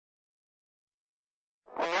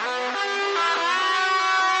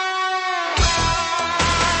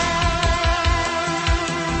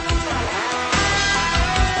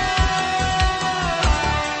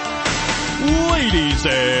Ladies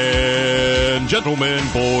and gentlemen,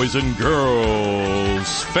 boys and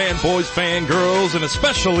girls, fanboys, fangirls, and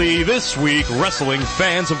especially this week, wrestling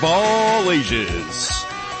fans of all ages.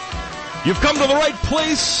 You've come to the right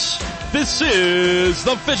place. This is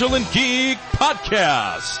the Vigilant Geek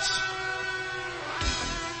Podcast.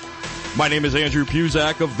 My name is Andrew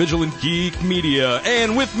PUZAK of Vigilant Geek Media,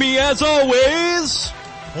 and with me as always,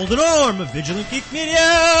 HOLDEN ORME of Vigilant Geek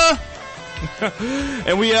Media.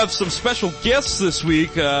 And we have some special guests this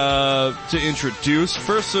week to introduce.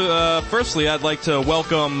 Firstly, I'd like to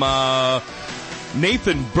welcome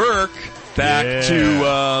Nathan Burke back to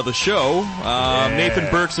the show. Nathan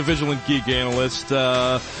Burke's a Vigilant Geek analyst,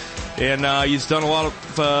 and he's done a lot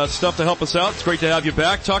of stuff to help us out. It's great to have you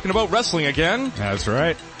back talking about wrestling again. That's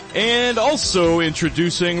right. And also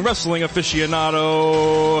introducing wrestling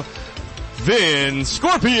aficionado VIN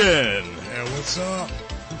SCORPION. Yeah, what's up?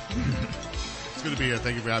 It's good to be here.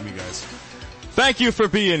 Thank you for having me, guys. Thank you for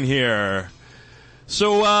being here.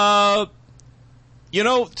 So,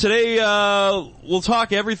 today, we'll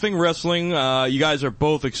talk everything wrestling. You guys are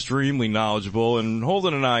both extremely knowledgeable, and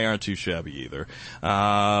Holden and I aren't too shabby either.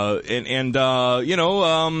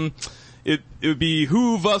 It would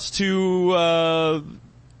behoove us to,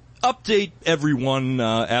 update everyone,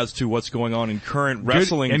 as to what's going on in current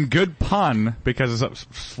wrestling. Good pun, because it's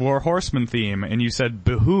a Four Horsemen theme, and you said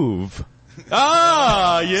behoove.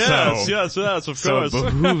 Ah, yes, yes, of course. So it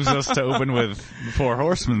behooves us to open with the Four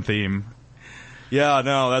Horsemen theme. Yeah,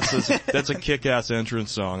 no, that's a kick-ass entrance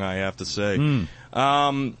song, I have to say.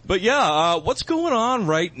 What's going on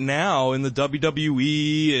right now in the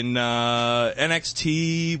WWE and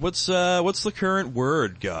NXT? What's the current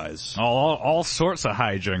word, guys? All sorts of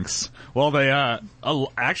hijinks. Well, they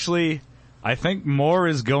actually, I think more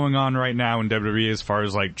is going on right now in WWE as far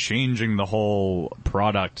as like changing the whole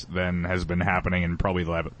product than has been happening in probably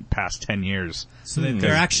the past 10 years. So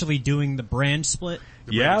they're actually doing the brand split?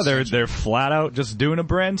 They're flat out just doing a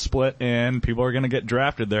brand split, and people are going to get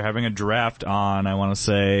drafted. They're having a draft on, I want to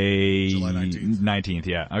say, July 19th.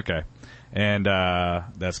 Yeah, okay. And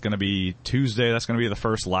that's going to be Tuesday. That's going to be the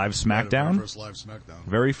first live SmackDown.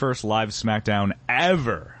 Very first live SmackDown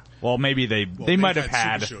ever. Well, maybe they might have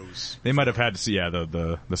had shows. They might have had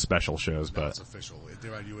the special shows, but it's official.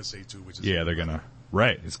 They're on USA 2, which is they're gonna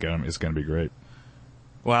It's gonna be great.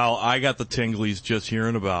 Well, I got the tinglies just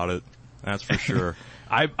hearing about it. That's for sure.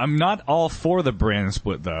 I'm not all for the brand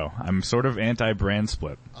split though. I'm sort of anti-brand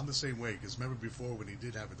split. I'm the same way, because remember before when he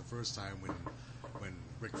did have it the first time when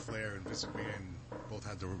Ric Flair and Vince McMahon both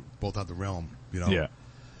had the realm, you know. Yeah.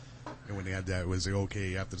 And when they had that, it was like,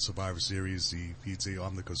 okay, after the Survivor Series, he'd say,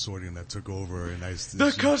 I'm the consortium that took over, and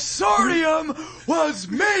the consortium was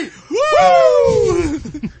me! Woo!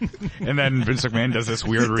 And then Vince McMahon does this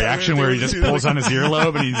weird reaction where he just pulls on his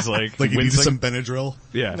earlobe and he's like he needs some Benadryl.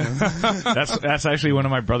 Yeah. That's actually one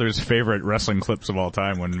of my brother's favorite wrestling clips of all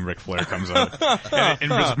time when Ric Flair comes out.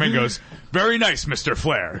 And Vince McMahon goes, very nice, Mr.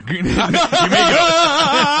 Flair. You may go.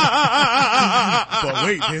 But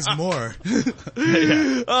wait, there's more.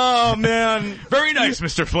 Yeah. Oh, man. Very nice,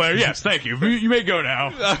 Mr. Flair. Yes, thank you. You may go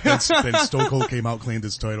now. Then Stone Cold came out, claimed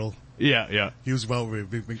his title. Yeah. He was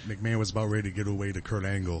McMahon was about ready to get away to Kurt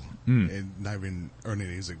Angle and not even earning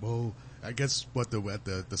it. He's like, well, I guess what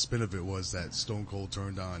the spin of it was that Stone Cold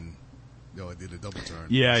turned on, I did a double turn.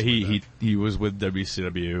 Yeah, he was with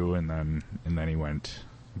WCW and then he went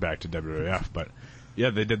back to WWF. But yeah,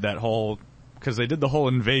 they did that whole, because they did the whole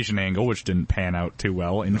invasion angle, which didn't pan out too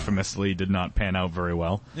well. Infamously did not pan out very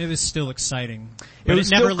well. It was still exciting. But it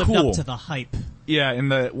never lived up to the hype. Yeah,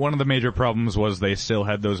 and one of the major problems was they still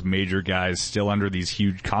had those major guys still under these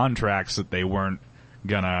huge contracts that they weren't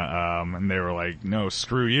gonna, and they were like, no,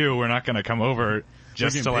 screw you, we're not gonna come over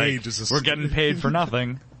we're getting paid for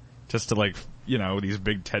nothing. Just to these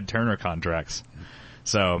big Ted Turner contracts.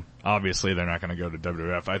 So, obviously they're not gonna go to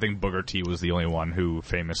WWF. I think Booker T was the only one who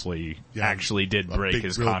famously actually did break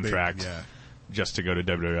his contract just to go to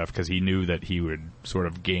WWF, because he knew that he would sort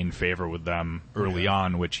of gain favor with them early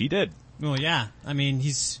on, which he did. Well, yeah. I mean,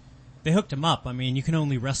 they hooked him up. I mean, you can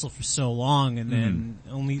only wrestle for so long, and then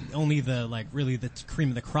only the really the cream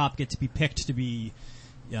of the crop get to be picked to be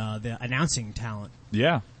the announcing talent.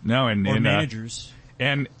 Yeah. No, and managers.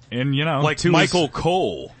 And like Michael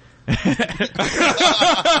Cole. another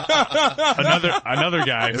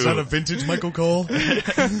guy Is that a vintage Michael Cole?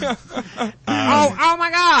 Oh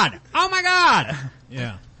my God!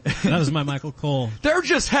 Yeah. That was my Michael Cole. They're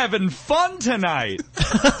just having fun tonight.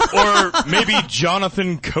 Or maybe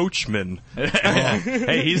Jonathan Coachman.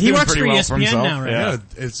 Hey, he's He doing works pretty for well ESPN for himself. now, right? Yeah,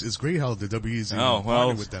 it's great how the WWE's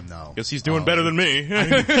partnered with them now. Guess he's doing better than me. I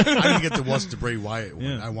didn't get to watch the Bray Wyatt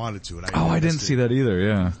when I wanted to. And I didn't see that either.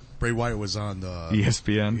 Yeah, Bray Wyatt was on the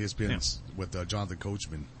ESPN. With Jonathan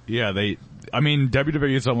Coachman. Yeah,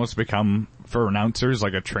 WWE has almost become, for announcers,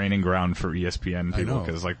 like a training ground for ESPN people,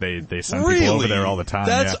 because like they send people over there all the time.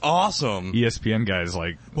 That's awesome. ESPN guys,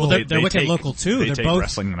 like, Well, they're wicked local too. They They're take both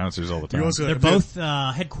wrestling announcers all the time. they're both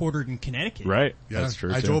headquartered in Connecticut. Right. Yeah, That's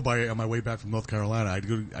true. I too. drove by on my way back from North Carolina. I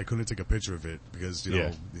couldn't take a picture of it because you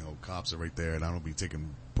know cops are right there, and I don't be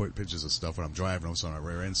taking pictures of stuff when I'm driving. I'm sorry, I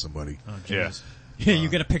rear end somebody. Oh, Yeah. jeez. Yeah, you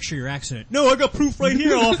gotta picture your accident. No, I got proof right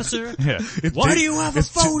here, officer. Yeah. Why do you have a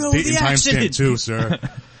photo of the accident? too, sir.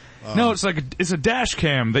 No, it's a dash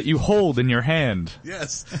cam that you hold in your hand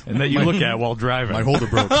Yes, and that you look at while driving. my holder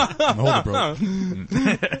broke. My holder broke.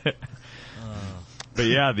 But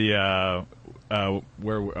yeah,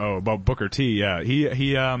 about Booker T. Yeah,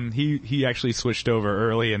 he actually switched over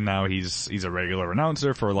early, and now he's a regular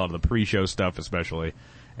announcer for a lot of the pre-show stuff, especially.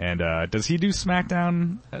 And does he do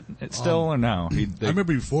SmackDown still or no? I remember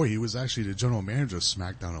before he was actually the general manager of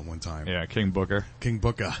SmackDown at one time. Yeah, King Booker. King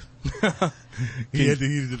Booker. he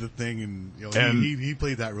did a thing, and he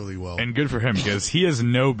played that really well. And good for him, because he has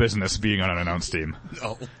no business being on an announce team.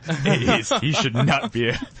 No. He should not be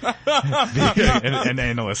an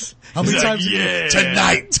analyst. How many times? Yeah,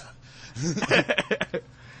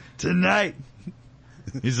 tonight.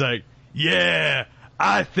 He's like, yeah.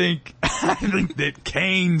 I think that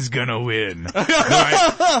Kane's gonna win.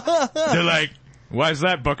 They're like, why is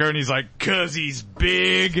that, Booker? And he's like, 'cause he's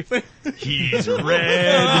big, he's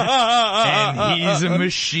red, and he's a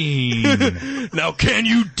machine. Now can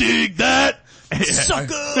you dig that?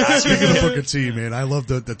 Sucker! Speaking of Booker T, man, I loved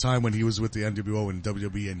the time when he was with the NWO and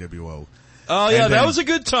WWE and NWO. Oh yeah, that was a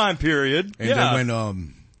good time period. And then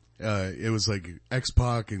when it was like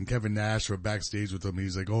X-Pac and Kevin Nash were backstage with him.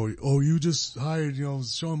 He's like, oh, you just hired,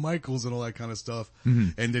 Shawn Michaels and all that kind of stuff. Mm-hmm.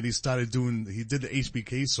 And then he did the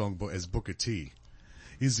HBK song as Booker T.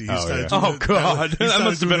 He started doing Oh God, that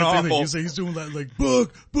must have been awful. He's doing that like,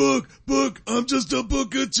 Book, I'm just a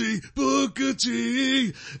Booker T.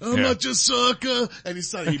 I'm not your sucker. And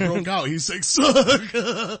he broke out. He's like,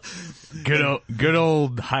 sucker. Good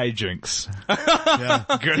old hijinks. Yeah.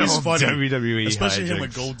 He's old funny. WWE Especially hijinks. him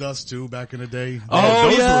with Goldust too, back in the day. Oh,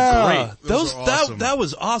 those yeah. were great. Those were awesome. That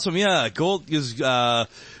was awesome. Yeah, Goldust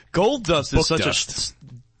is such a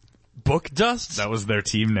Book Dust? That was their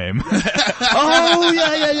team name. Oh,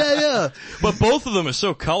 yeah. But both of them are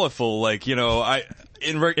so colorful, like,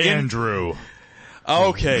 Andrew.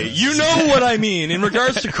 Okay, you know what I mean. In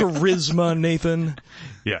regards to charisma, Nathan.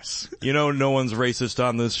 Yes. No one's racist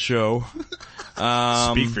on this show.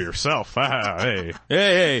 Speak for yourself. Hey.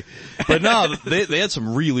 Hey. But no, they had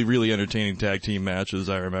some really, really entertaining tag team matches,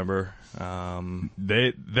 I remember.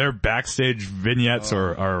 Their backstage vignettes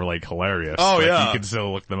are like hilarious. Oh, like, yeah. You can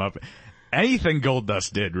still look them up. Anything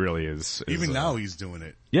Goldust did really is Even now he's doing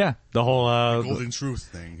it. Yeah. The whole, Golden Truth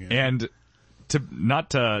thing. Yeah. And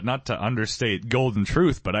not to understate Golden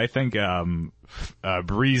Truth, but I think,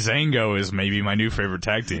 Breezango is maybe my new favorite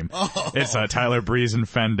tag team. Oh. It's, Tyler Breeze and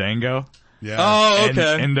Fandango. Yeah. Oh,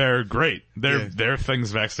 okay. And they're great. Their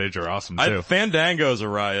things backstage are awesome too. Fandango's a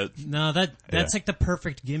riot. No, that's like the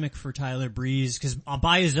perfect gimmick for Tyler Breeze, because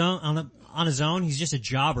by his own, on his own, he's just a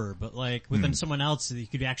jobber, but like within someone else, he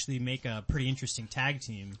could actually make a pretty interesting tag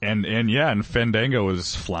team. And Fandango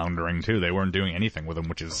was floundering too. They weren't doing anything with him,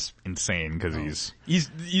 which is insane because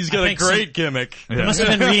He's got a great gimmick. They must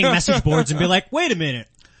have been reading message boards and be like, wait a minute.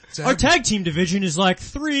 Our tag team division is like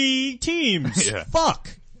 3 teams. Yeah. Fuck.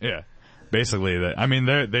 Yeah. Basically,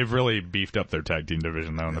 they've really beefed up their tag team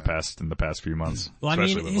division though in the past few months. Well, I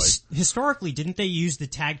mean, historically, didn't they use the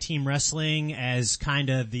tag team wrestling as kind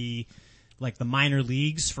of the minor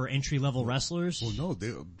leagues for entry level wrestlers? Well,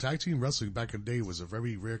 no, tag team wrestling back in the day was a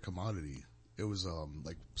very rare commodity. It was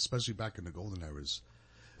especially back in the golden eras.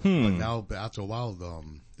 But now, after a while,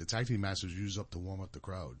 the tag team matches used up to warm up the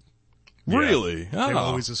crowd. Really? They were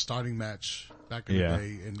always a starting match back in the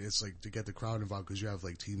day, and it's like to get the crowd involved because you have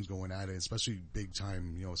like teams going at it, especially big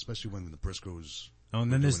time, especially when the Briscoes Oh,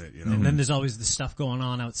 and then there's it, you know? and then there's always the stuff going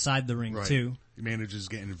on outside the ring Right. too. The managers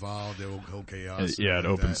getting involved, the whole chaos. Yeah, it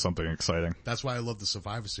like opens that. something exciting. That's why I love the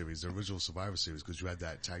Survivor Series, the original Survivor Series, because you had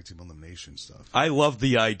that tag team elimination stuff. I love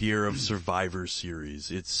the idea of Survivor Series.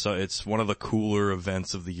 It's one of the cooler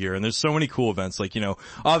events of the year, and there's so many cool events. Like, you know,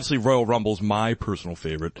 obviously Royal Rumble's my personal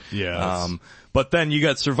favorite. Yeah. But then you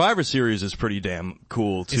got Survivor Series is pretty damn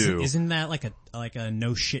cool too. Isn't that like a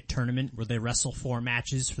no shit tournament where they wrestle 4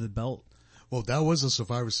 matches for the belt? Well, that was a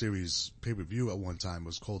Survivor Series pay-per-view at one time. It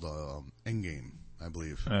was called Endgame, I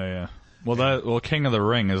believe. Oh yeah. Well, King of the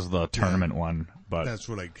Ring is the tournament one, but That's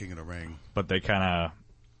what, like, King of the Ring. but they kind of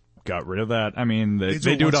got rid of that. I mean, they do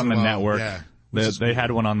it do it once on in the a while, network. yeah. They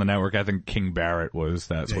had one on the network. I think King Barrett that's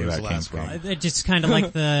Yeah, where he was that the came last from. one. It's just kind of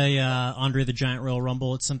like the Andre the Giant Royal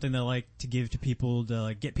Rumble. It's something they like to give to people to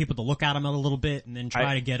like, get people to look at them a little bit and then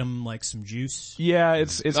try to get them like some juice. Yeah,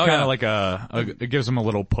 it's Oh, kind of yeah. like it gives them a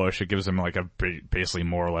little push. It gives them like basically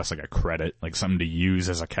more or less like a credit, like something to use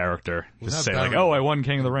as a character. Just have say like, Baron- oh, I won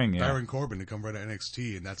King of the Ring. Yeah. Baron Corbin to come right at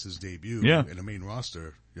NXT, and that's his debut Yeah. in the main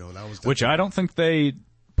roster. You know, that was Which I don't think they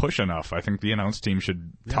push enough. I think the announce team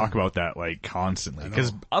should talk about that like constantly,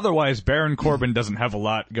 because otherwise Baron Corbin doesn't have a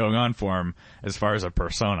lot going on for him as far as a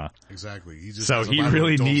persona. Exactly. He just So has a he rival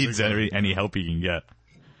really with Dolph needs Ziggler. any help he can get.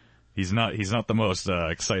 He's not the most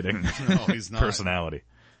exciting No, he's not. personality.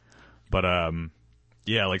 But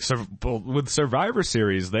yeah, like with Survivor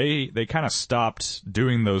Series, they kind of stopped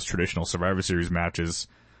doing those traditional Survivor Series matches.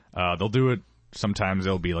 They'll do it sometimes.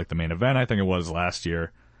 It'll be like the main event. I think it was last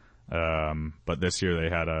year. But this year they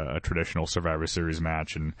had a traditional Survivor Series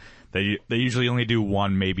match, and they usually only do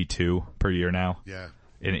 1, maybe 2 per year now. Yeah.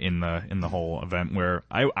 In the whole event, where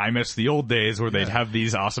I miss the old days where they'd have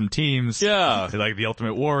these awesome teams. Yeah. Like the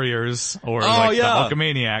Ultimate Warriors or Oh, like yeah. the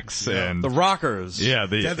Hulkamaniacs and The Rockers. yeah,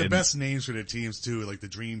 They had the and best names for their teams too, like the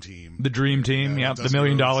Dream Team. the Dream Team, Yeah, yeah, the Dusty $1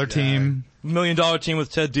 Million Rhodes, yeah. Team, $1 Million Team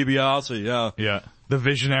with Ted DiBiase, yeah. yeah. The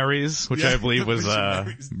Visionaries, which Yeah, I believe the was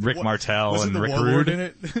Visionaries. Rick Wa- Martel wasn't and the Rick Warlord Rude. in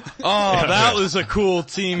it? Oh, that yeah. was a cool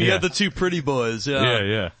team. You Yeah. had the 2 pretty boys, yeah.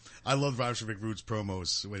 Yeah. I love Rick Rude's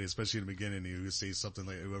promos, especially in the beginning. He would say something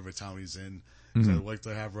like, whoever town he's in, Mm-hmm. I'd like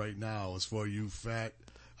to have right now is for you fat,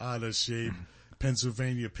 out of shape,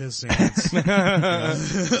 Pennsylvania piss ants.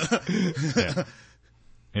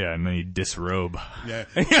 Yeah, and then he disrobe. Yeah.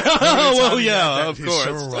 Well, yeah, of his course.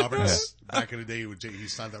 Cheryl Roberts, back in the day, with Jake, he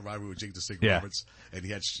signed that rivalry with Jake the Snake Yeah. Roberts, and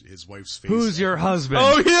he had his wife's face. Who's your husband?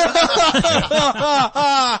 Oh, yeah!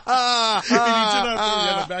 And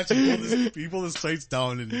he did that, he had a match, he pulled his tights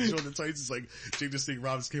down, and he showed the tights, it's like, Jake the Snake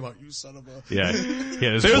Roberts came out, you son of a... Yeah, he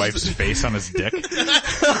had his wife's face on his dick.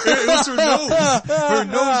 It was her nose. Her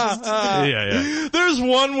nose was... Yeah. There's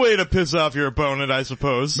one way to piss off your opponent, I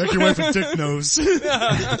suppose. Make your wife a dick nose.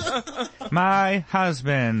 My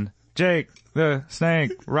husband, Jake the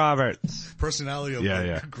Snake Roberts. Personality of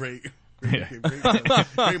Yeah. great Yeah.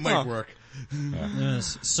 great mic work.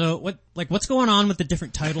 Yes. So what's going on with the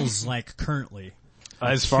different titles like currently?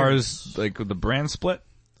 As far as like the brand split,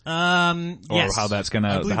 or Yes. how that's I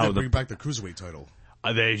gonna, believe how they bring back the Cruiserweight title.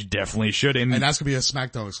 they definitely should. And that's gonna be a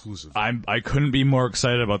SmackDown exclusive. I couldn't be more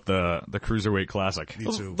excited about the Cruiserweight Classic. Me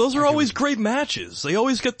too. Those are always great matches. They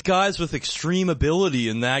always get guys with extreme ability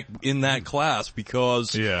in that class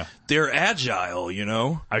because Yeah. they're agile, you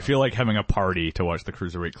know? I feel like having a party to watch the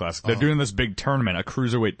Cruiserweight Classic. They're doing this big tournament,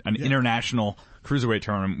 an international Cruiserweight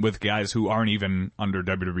tournament with guys who aren't even under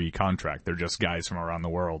WWE contract. They're just guys from around the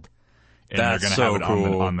world. And That's they're gonna so have it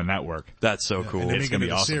cool. on the network. That's so cool. And they're It's making gonna it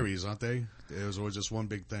be a awesome. series, aren't they? It was always just one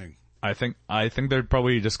big thing. I think they're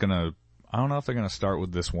probably just gonna, I don't know if they're gonna start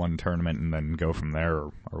with this one tournament and then go from there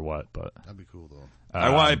or what, but. That'd be cool though.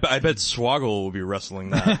 I bet Swoggle will be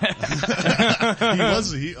wrestling that.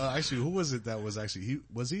 Actually, who was it that was actually,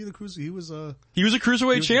 was he the cruiser? He was He was a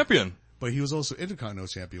Cruiserweight champion. but he was also Intercontinental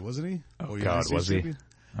champion, wasn't he? Oh, United God, States was he? champion?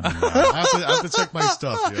 I have to check my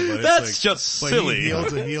stuff. Yeah, but it's That's like, just but silly. He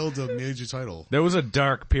held a major title. There was a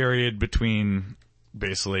dark period between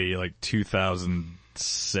basically like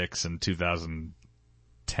 2006 and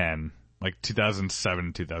 2010. Like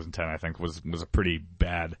 2007, 2010, I think was a pretty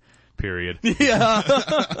bad period. Yeah.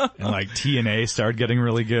 And like TNA started getting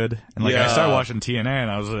really good. And like I Yeah. started watching TNA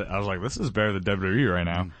and I was like, this is better than WWE right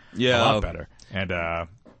now. Yeah. A lot better. And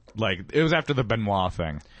like it was after the Benoit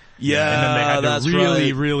thing. Yeah, And then they had that's to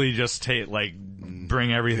really, right. really just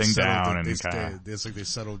bring everything down and kind of. It's like they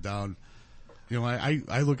settled down. You know,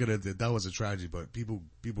 I look at it that was a tragedy, but people,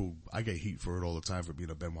 I get heat for it all the time for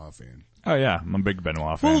being a Benoit fan. Oh yeah, I'm a big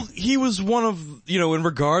Benoit fan. Well, he was one of, in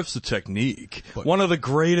regards to technique, one of the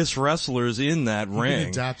greatest wrestlers in that He can ring.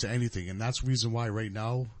 adapt to anything, and that's the reason why right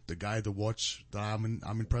now the guy to watch that I'm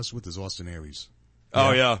impressed with is Austin Aries.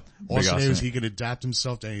 Oh yeah. Austin Big Aries, Austin. he can adapt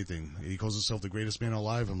himself to anything. He calls himself the greatest man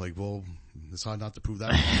alive. I'm like, well, it's hard not to prove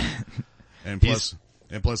that. And plus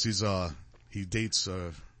he dates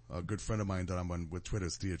a good friend of mine that I'm on with Twitter,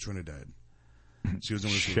 Thea Trinidad. She was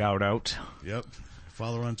doing this. Shout out. Yep.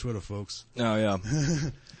 Follow her on Twitter, folks. Oh yeah.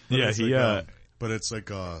 Yeah, but it's like,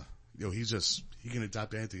 he can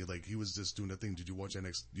adapt to anything. Like, he was just doing that thing. Did you watch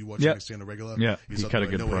NXT? You watch Yeah. NXT on the regular? Yeah, He's he up cut there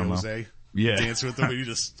a good like, "No way, promo." Jose. Yeah. Dance with him and you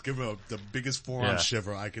just give him the biggest forearm Yeah.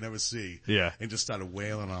 shiver I can ever see. Yeah. And just started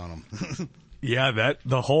wailing on him. Yeah,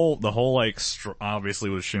 the whole like obviously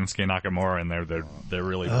with Shinsuke Nakamura in there, they're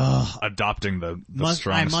really adopting the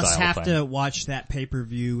strong I must style have thing. to watch that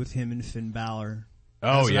pay-per-view with him and Finn Balor. Oh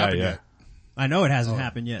Hasn't yeah, happened yeah. yet. I know it hasn't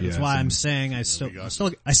happened yet. That's Yeah, why it's I'm in- saying I still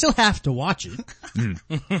got have to watch it.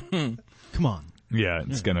 Come on. Yeah,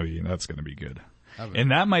 that's gonna be good. Have it.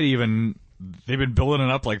 And that might even, they've been building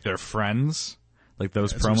it up like they're friends, like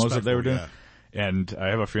those It's promos that they were doing. respectful, And I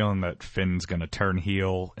have a feeling that Finn's gonna turn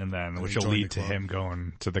heel and then, which will join lead the to club. him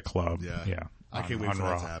going to the club. Yeah. Yeah. I can't wait on for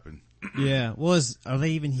that Raw. to happen. Yeah. Well, are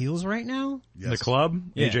they even heels right now? Yes. The club?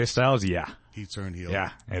 Yeah. AJ Styles? Yeah. He turned heel.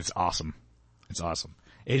 Yeah. It's awesome. It's awesome.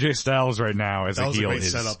 AJ Styles right now as That a was a heel great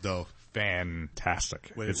is setup though.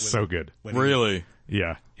 fantastic. When- It's when- so good. When he- Really?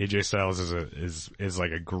 Yeah, AJ Styles is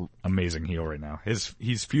like amazing heel right now.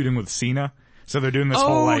 He's feuding with Cena, so they're doing this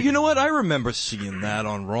whole like. You know what? I remember seeing that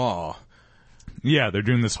on Raw. Yeah, they're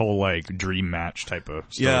doing this whole like dream match type of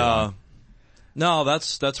storyline. Yeah. No,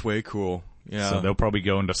 that's way cool. Yeah. So they'll probably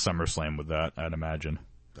go into SummerSlam with that, I'd imagine.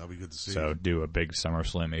 That'll be good to see. So do a big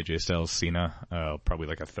SummerSlam AJ Styles Cena, probably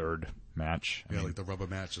like a third match. I yeah, mean, like the rubber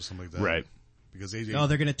match or something like that. right. Because AJ. Oh,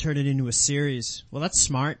 they're going to turn it into a series. Well, that's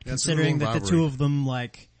smart, Yeah, it's a considering little that the rivalry. two of them,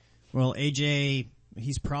 AJ,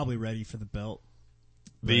 he's probably ready for the belt.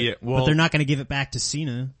 But they're not going to give it back to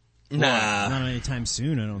Cena. Nah. Not anytime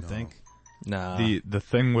soon, I don't think. Nah. the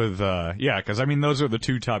thing with because I mean those are the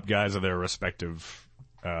two top guys of their respective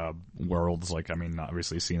worlds. Like I mean,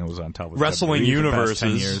 obviously Cena was on top of Wrestling WWE for the past 10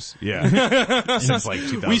 universes. years. Yeah, since like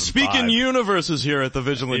 2005. We speak in universes here at the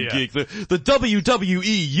Vigilant Yeah. Geek. The WWE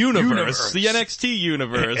universe, the NXT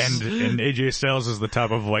universe. and AJ Styles is the top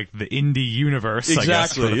of like the indie universe, I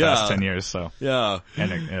guess, for Exactly, the past yeah. 10 years. So yeah.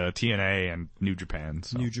 and TNA and New Japan.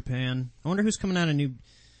 So. New Japan. I wonder who's coming out of New...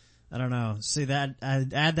 I don't know. See that,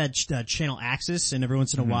 I'd add that channel Axis, and every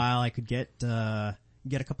once in a while I could get a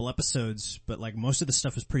couple episodes, but like most of the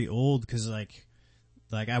stuff is pretty old, cause like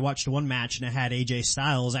I watched one match and it had AJ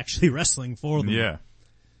Styles actually wrestling for them. Yeah.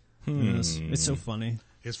 It's so funny.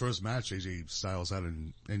 His first match AJ Styles had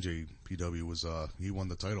in NJPW was, he won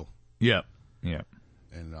the title. Yeah. Yeah.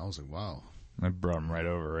 And I was like, wow. I brought him right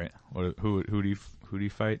over, right? Who do you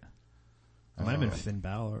fight? It might have been Finn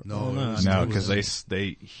Balor. No, Oh, it no, was- No, it was-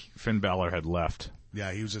 because Finn Balor had left.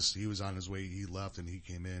 Yeah, he was on his way, he left and he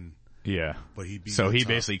came in. Yeah. But he beat So the he top.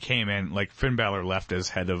 basically came in, like Finn Balor left as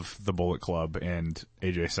head of the Bullet Club and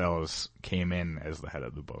AJ Styles came in as the head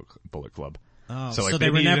of the Bullet Club. Oh, So, like, they they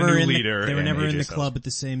were needed a never new in leader they were and never in AJ the Styles. club at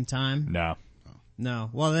the same time. No. No.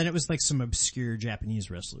 Well, then it was like some obscure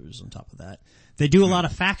Japanese wrestlers on top of that. They do a lot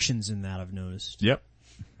of factions in that, I've noticed. Yep.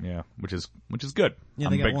 Yeah, which is good. Yeah,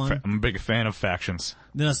 I'm they got one. I'm a big fan of factions.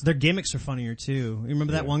 Their gimmicks are funnier too. You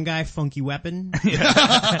remember that one guy, Funky Weapon?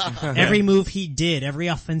 Every move he did, every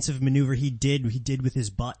offensive maneuver he did with his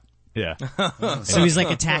butt. Yeah. So he's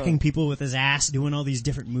like attacking people with his ass, doing all these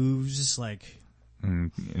different moves, just like...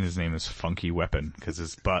 And his name is Funky Weapon because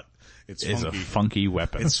his butt It's is funky. a funky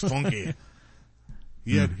weapon. It's funky.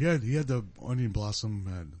 He had the onion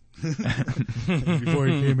blossom before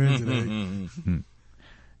he came in today.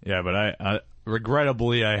 Yeah, but I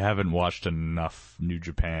regrettably I haven't watched enough New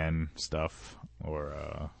Japan stuff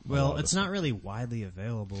or Well, it's not really widely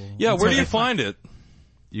available. Yeah, It's where do like you find it?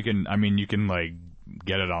 you can like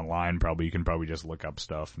get it online probably. You can probably just look up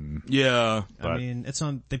stuff and Yeah. I mean, it's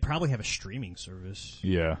on, they probably have a streaming service.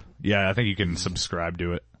 yeah, I think you can subscribe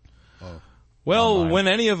to it. Well, Online. when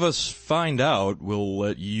any of us find out, we'll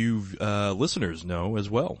let you listeners know as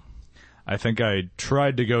well. I think I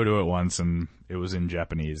tried to go to it once and it was in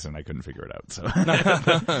Japanese and I couldn't figure it out. So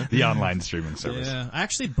the online streaming service. Yeah, I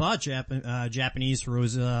actually bought Japanese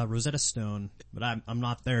Rosetta Stone, but I'm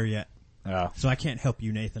not there yet. So I can't help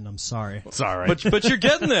you, Nathan. I'm sorry. It's all right. But you're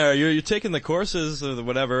getting there. You're taking the courses or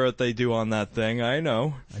whatever that they do on that thing. I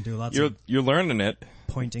know. I do lots of You're learning it,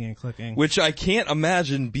 pointing and clicking. which I can't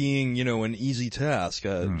imagine being an easy task.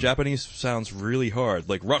 Japanese sounds really hard.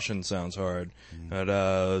 Like Russian sounds hard,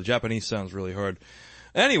 but Japanese sounds really hard.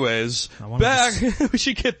 Anyways, I wanted back. We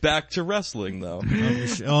should get back to wrestling though. we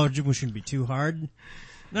shouldn't be too hard.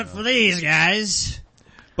 Not for these guys.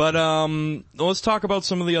 But let's talk about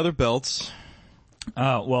some of the other belts.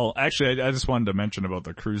 Well, actually, I just wanted to mention about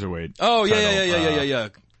the cruiserweight. Oh, title. yeah.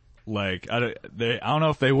 Like, I don't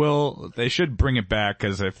know if they will. They should bring it back,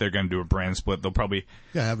 because if they're going to do a brand split, they'll probably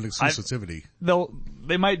have an exclusivity.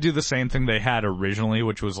 They might do the same thing they had originally,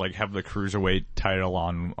 which was like have the cruiserweight title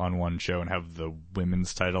on one show and have the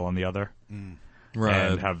women's title on the other,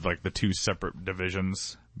 right? And have like the two separate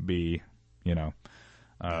divisions be,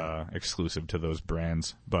 exclusive to those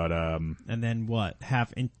brands. But and then what?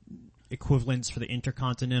 Have equivalents for the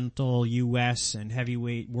Intercontinental, U.S. and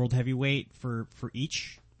world heavyweight for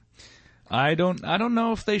each. I don't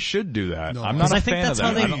know if they should do that. No, I'm not a I think fan of that's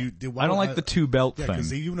that. how I don't like the two belt Yeah, thing. because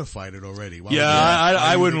they unified it already.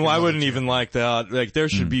 I wouldn't even like that. Like, there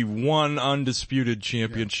should be one undisputed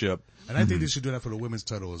championship. And I think they should do that for the women's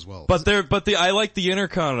title as well. But I like the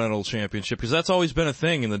Intercontinental Championship, because that's always been a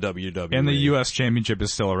thing in the WWE. And the U.S. Championship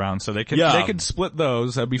is still around, so they could split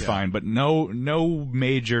those. That'd be fine. But no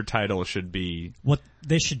major title should be. What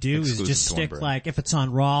they should do is exclusive just to one stick, brand. like, if it's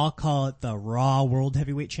on Raw, call it the Raw World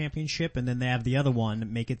Heavyweight Championship, and then they have the other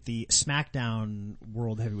one, make it the SmackDown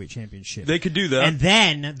World Heavyweight Championship. They could do that. And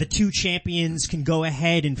then the two champions can go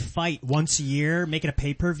ahead and fight once a year, make it a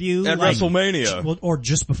pay-per-view. At WrestleMania. Or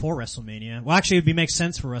just before WrestleMania. Well, actually, it would make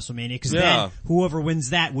sense for WrestleMania, because then whoever wins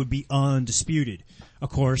that would be undisputed. Of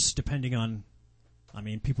course, depending on,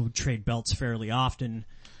 people would trade belts fairly often.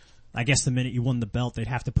 I guess the minute you won the belt, they'd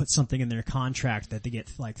have to put something in their contract that they get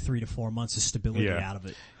like 3 to 4 months of stability out of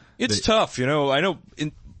it. It's tough, I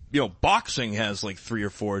know boxing has like 3 or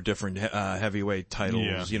 4 different heavyweight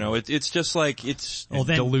titles. Yeah. It's just like dilutes the whole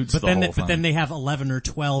thing. But then they have 11 or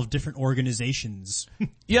 12 different organizations.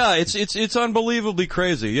 Yeah, it's unbelievably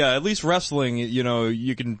crazy. Yeah, at least wrestling,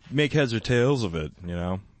 you can make heads or tails of it,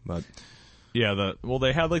 but. Yeah,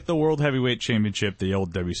 they had like the World Heavyweight Championship, the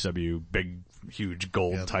old WCW big, huge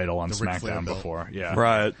gold title on SmackDown before. Yeah.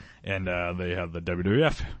 Right. And, they had the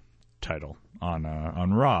WWF title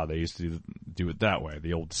on Raw. They used to do it that way.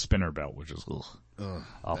 The old spinner belt, which is, awful.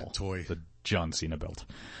 That toy. The John Cena belt.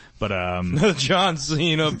 But, the John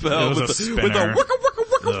Cena belt with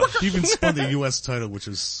the He even spun the U.S. title, which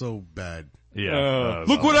is so bad. Yeah.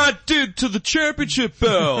 Look what I did to the championship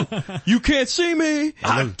belt. You can't see me.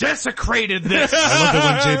 I desecrated this. I love it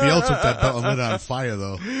when JBL took that belt and lit it on fire,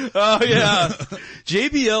 though. Oh yeah.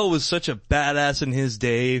 JBL was such a badass in his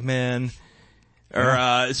day, man. Or,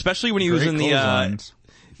 especially when he was in the,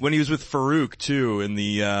 when he was with Farouk too in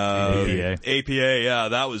the, APA. Yeah,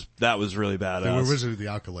 that was really badass. They were originally the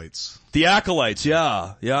Acolytes. The Acolytes,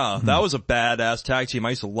 yeah. That was a badass tag team. I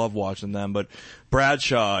used to love watching them, but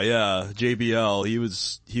Bradshaw, JBL,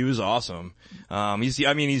 he was awesome. He's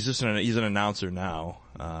an announcer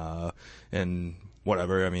now, and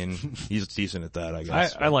whatever. He's decent at that, I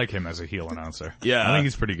guess. I like him as a heel announcer. Yeah. I think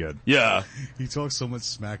he's pretty good. Yeah. He talks so much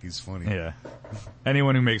smack, he's funny. Yeah.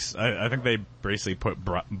 Anyone who makes, I think they basically put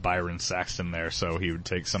Byron Saxton there so he would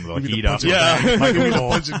take some of the heat off. Yeah. Michael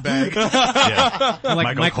Cole. Punching bag. Yeah.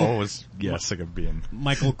 Like Michael Cole was, sick of being.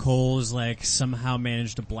 Michael Cole's like somehow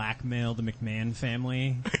managed to blackmail the McMahon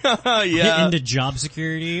family. Yeah. Into job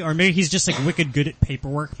security. Or maybe he's just like wicked good at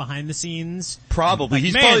paperwork behind the scenes. Probably. Like,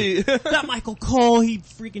 He's man, probably that Michael Cole, he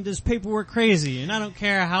freaking does paperwork crazy, and I don't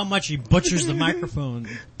care how much he butchers the microphone.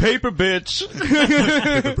 paper bitch.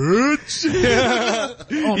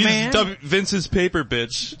 Oh He's man. Vince's paper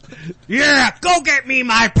bitch. Yeah, go get me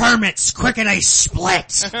my permits quick and they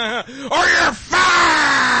split. Or you're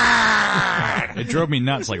fired! It drove me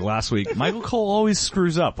nuts like last week. Michael Cole always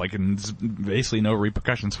screws up, like, and there's basically no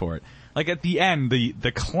repercussions for it. Like at the end,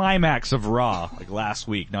 the climax of Raw, like last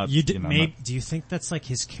week. Not Do you think that's like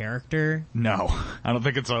his character? No, I don't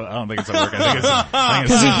think it's a work. I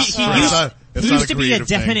think He used to be a creative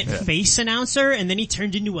definite thing. face announcer, and then he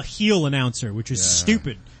turned into a heel announcer, which was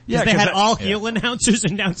stupid. Yeah, Because they 'cause had all heel announcers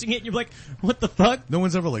announcing it, and you're like, what the fuck? No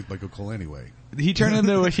one's ever liked Michael Cole anyway. he turned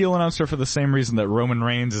into a heel announcer for the same reason that Roman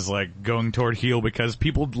Reigns is like going toward heel, because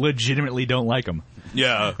people legitimately don't like him.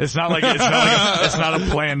 Yeah. It's not a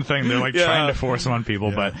planned thing. They're like trying to force them on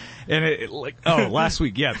people, but last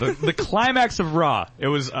week, the climax of Raw, it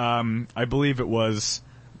was I believe it was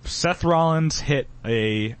Seth Rollins hit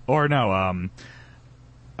Dean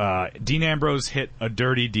Ambrose hit a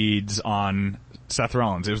dirty deeds on Seth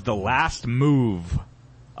Rollins. It was the last move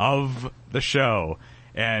of the show,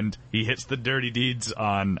 and he hits the dirty deeds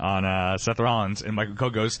on Seth Rollins, and Michael Cole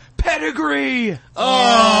goes, "Pedigree!" Oh!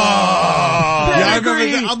 Yeah, I remember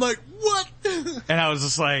Pedigree! that. I'm like, what? And I was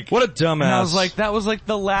just like, What a dumbass. and I was like, that was like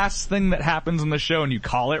the last thing that happens in the show, and you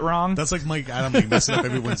call it wrong? That's like Mike Adamle messing up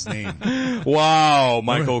everyone's name. Wow,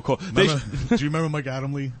 Michael Cole. Do you remember Mike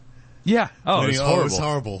Adamle? Yeah. Oh, it's horrible. It was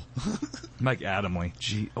horrible. Mike Adamle.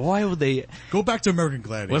 Gee, why would they? Go back to American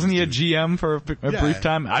Gladiators. Wasn't he a dude. GM for a brief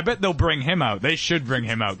time? I bet they'll bring him out. They should bring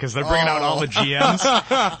him out because they're bringing out all the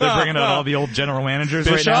GMs. They're bringing out all the old general managers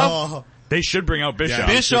right now. They should bring out Bischoff. Yeah,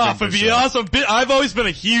 Bischoff would be awesome. I've always been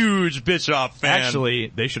a huge Bischoff fan.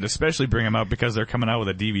 Actually, they should especially bring him out because they're coming out with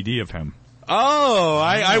a DVD of him. Oh,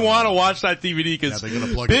 I want to watch that DVD because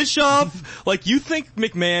Yeah, Bischoff, like, you think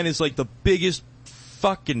McMahon is like the biggest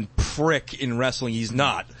fucking prick in wrestling. He's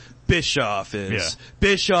not. Bischoff is. Yeah.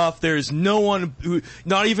 Bischoff, there's no one who,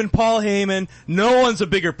 not even Paul Heyman, no one's a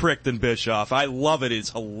bigger prick than Bischoff. I love it. It's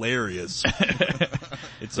hilarious.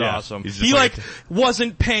 It's awesome. He like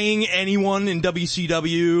wasn't paying anyone in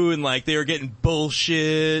WCW and like they were getting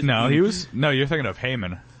bullshit. No, you're thinking of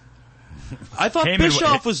Heyman. I thought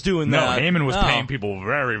Bischoff was doing that. No, Heyman was paying people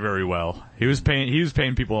very, very well. He was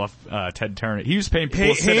paying people off, Ted Turner. He was paying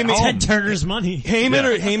people to sit at home. Ted Turner's money.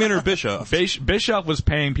 Heyman or Bischoff? Bischoff was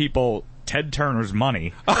paying people Ted Turner's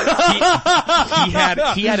money. He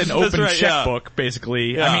had an open checkbook,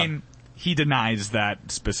 basically. Yeah. I mean, he denies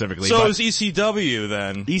that specifically. So it was ECW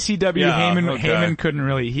then? ECW, Heyman couldn't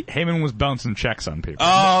really, Heyman was bouncing checks on people.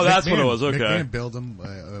 Oh, that's what it was, okay. McMahon built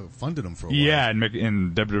him, funded him for a while. Yeah, and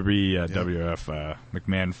in WWE, WF,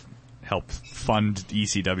 McMahon helped fund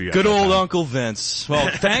ECW. Good old Uncle Vince. Well,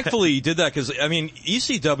 thankfully he did that because, I mean,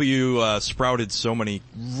 ECW, sprouted so many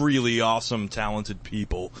really awesome, talented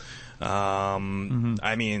people. I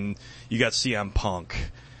mean, you got CM Punk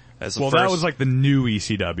as the first. Well, that was like the new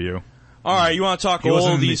ECW. All right, you want to talk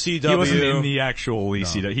old ECW? He wasn't in the actual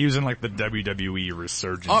ECW. No. He was in like the WWE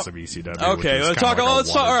resurgence of ECW. Okay, let's talk.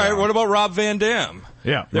 All right, what about Rob Van Dam?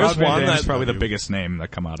 Yeah, there's Rob Van one that's probably the biggest name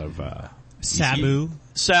that come out of Sabu.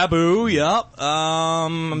 Sabu, yep.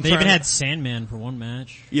 They even had Sandman for one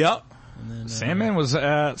match. Yep. And then, Sandman was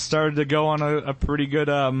started to go on a pretty good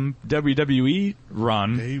WWE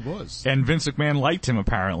run. Yeah, he was. And Vince McMahon liked him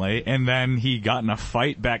apparently, and then he got in a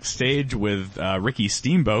fight backstage with Ricky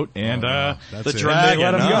Steamboat, and the and Dragon. they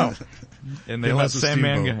let him go. And they let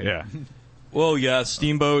Sandman go. Yeah. Well, yeah,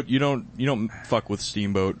 Steamboat. You don't fuck with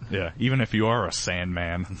Steamboat. Yeah, even if you are a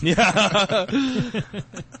Sandman. Yeah.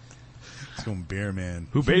 It's going Bear Man,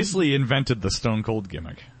 who basically invented the Stone Cold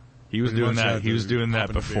gimmick. He was doing that. He was doing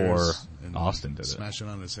that before Austin did it. Smashing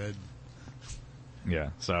on his head.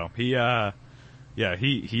 Yeah. So he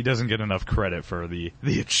doesn't get enough credit for the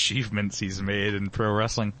achievements he's made in pro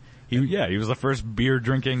wrestling. He was the first beer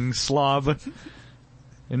drinking slob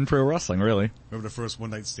in pro wrestling, really. Remember the first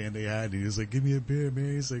one night stand they had? And he was like, "Give me a beer,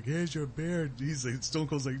 man." He's like, "Here's your beer." He's like, Stone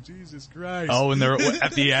Cold's like, "Jesus Christ!" Oh, and they're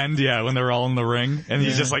at the end, when they're all in the ring, and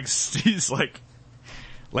he's just like, he's like.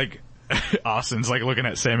 Austin's like looking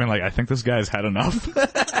at Sandman like, I think this guy's had enough.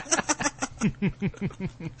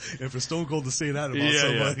 And for Stone Cold to say that about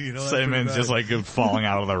somebody, you know, Sandman's just like falling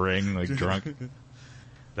out of the ring, like drunk.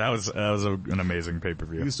 That was an amazing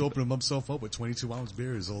pay-per-view. He used to open himself up with 22-ounce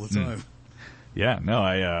beers all the time. Yeah, no,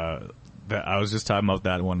 I was just talking about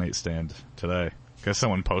that one night stand today. Because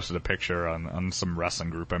someone posted a picture on some wrestling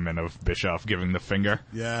group I'm in of Bischoff giving the finger.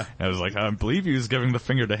 Yeah. And I was like, I believe he was giving the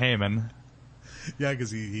finger to Heyman. Yeah, because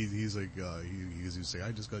he's like, he was saying,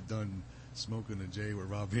 I just got done smoking a J with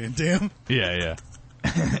Rob Van Dam. Yeah.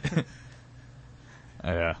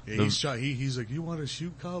 Yeah. He's like, you want to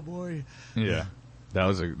shoot, cowboy? Yeah. That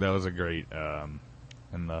was a great, and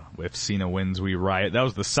if Cena wins, we riot. That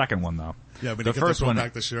was the second one though. Yeah, but the first one,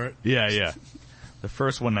 back the shirt. Yeah. The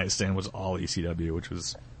first one night stand was all ECW,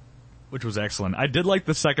 which was excellent. I did like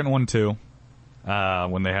the second one too,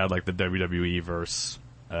 when they had like the WWE versus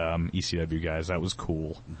ECW guys. That was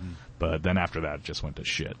cool. Mm-hmm. But then after that, it just went to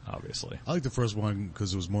shit, obviously. I like the first one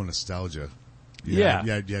because it was more nostalgia. You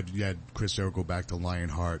had Chris Jericho back to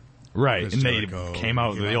Lionheart. Right, Chris and Jericho, they came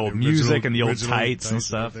out with the old music and the old tights and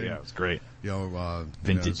stuff. And yeah, it was great.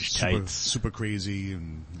 Vintage tights. Super crazy,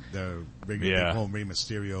 and they call him Rey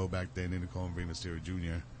Mysterio back then, and they call him Rey Mysterio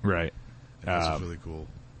Jr. Right. That was really cool.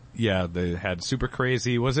 Yeah, they had Super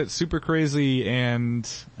Crazy. Was it Super Crazy and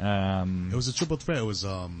it was a triple threat. It was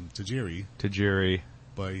Tajiri.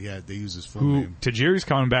 But they used his full name. Tajiri's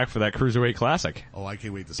coming back for that Cruiserweight Classic. Oh, I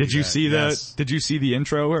can't wait to see Did you that. see Did you see the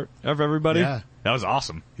intro of everybody? Yeah. That was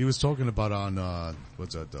awesome. He was talking about on,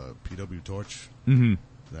 what's that, PW Torch? Mm-hmm.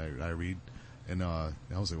 That I read. And, I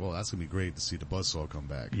was like, well, that's gonna be great to see the Buzzsaw come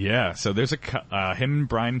back. Yeah, so there's him and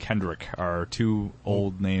Brian Kendrick are two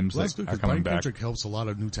old names that are coming Brian back. Kendrick helps a lot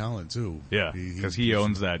of new talent too. Yeah, because he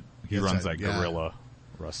owns that, he runs that guerrilla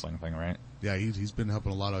wrestling thing, right? Yeah, he's been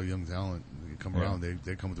helping a lot of young talent come around.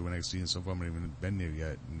 They're coming to NXT and so far haven't even been there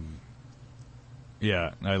yet. And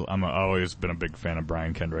Yeah, I've always been a big fan of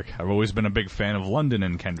Brian Kendrick. I've always been a big fan of London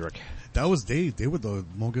and Kendrick. They were the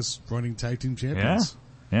longest running tag team champions.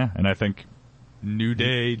 Yeah, and I think New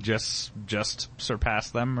Day just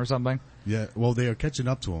surpassed them or something. Yeah, well, they are catching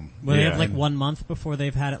up to them. Well, they have like 1 month before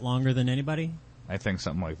they've had it longer than anybody. I think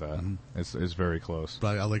something like that. It's very close.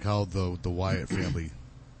 But I like how the Wyatt family.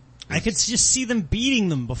 I could just see them beating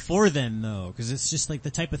them before then, though, because it's just like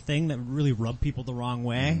the type of thing that would really rub people the wrong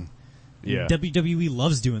way. Yeah. WWE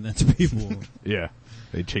loves doing that to people. Yeah.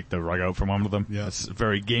 They take the rug out from under them. Yeah. It's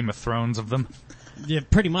very Game of Thrones of them. Yeah,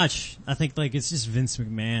 pretty much. I think like it's just Vince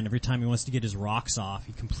McMahon. Every time he wants to get his rocks off,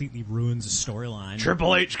 he completely ruins the storyline.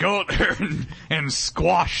 Triple H, go out there and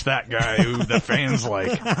squash that guy who the fans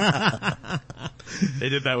like. They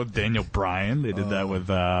did that with Daniel Bryan. They did that with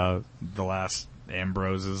the last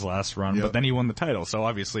Ambrose's last run, but then he won the title. So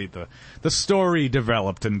obviously the story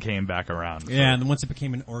developed and came back around. Yeah, and then once it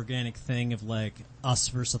became an organic thing of like us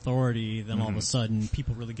versus authority, then all of a sudden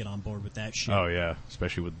people really get on board with that shit. Oh yeah,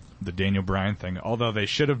 especially with the Daniel Bryan thing. Although they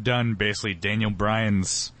should have done basically Daniel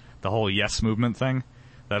Bryan's the whole yes movement thing,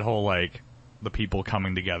 that whole like the people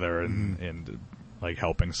coming together and like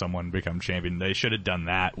helping someone become champion. They should have done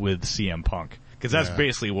that with CM Punk, because that's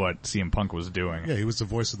basically what CM Punk was doing. Yeah, he was the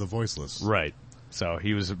voice of the voiceless. Right. So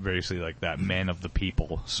he was basically like that man of the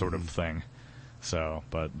people sort of thing. So,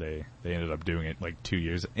 but they ended up doing it like 2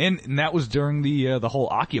 years, and that was during the whole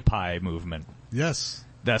Occupy movement. Yes.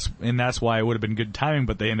 That's why it would have been good timing,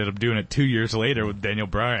 but they ended up doing it 2 years later with Daniel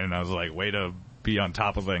Bryan, and I was like, way to be on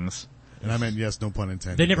top of things. And I meant yes, no pun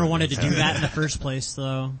intended. They never wanted to do that in the first place,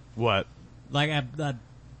 though. What? Like,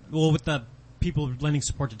 well, with the people lending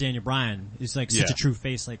support to Daniel Bryan, it's like such a true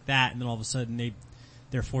face like that, and then all of a sudden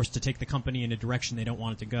they're forced to take the company in a direction they don't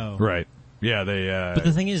want it to go. Right. Yeah, they, But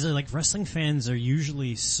the thing is, like, wrestling fans are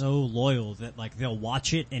usually so loyal that, like, they'll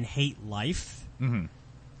watch it and hate life. Mm-hmm.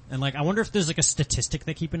 And, like, I wonder if there's, like, a statistic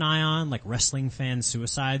they keep an eye on, like wrestling fan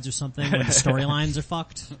suicides or something, when the storylines are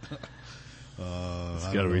fucked. It's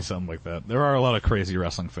gotta be something like that. There are a lot of crazy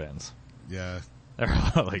wrestling fans. Yeah. There are a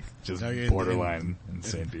lot of, like, just borderline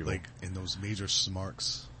insane people. Like, in those major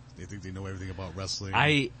smarks, they think they know everything about wrestling.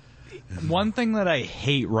 One thing that I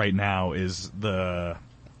hate right now is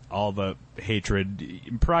all the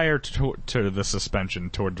hatred prior to the suspension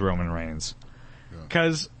towards Roman Reigns.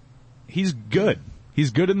 Because he's good.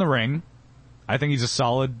 He's good in the ring. I think he's a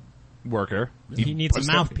solid worker. He needs a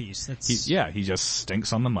mouthpiece. He just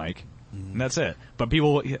stinks on the mic. And that's it. But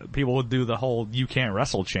people will do the whole "you can't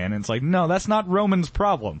wrestle" chant, and it's like, no, that's not Roman's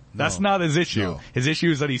problem. That's not his issue. No. His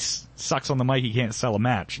issue is that he sucks on the mic. He can't sell a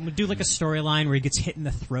match. We'll do like a storyline where he gets hit in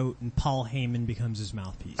the throat and Paul Heyman becomes his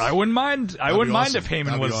mouthpiece. I wouldn't mind. I wouldn't mind if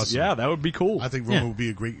Heyman was. Awesome. Yeah, that would be cool. I think Roman would be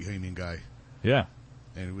a great Heyman guy. Yeah.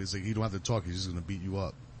 And it was like, you don't have to talk. He's just going to beat you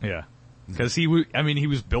up. Yeah. Because he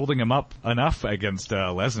was building him up enough against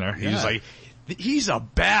Lesnar. He was like, he's a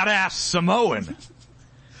badass Samoan.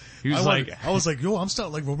 He was I was like, yo, I'm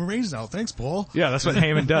starting like Roman Reigns now. Thanks, Paul. Yeah, that's what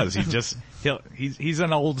Heyman does. He's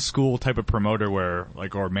an old school type of promoter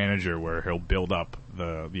or manager where he'll build up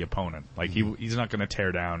the opponent. Like he's not going to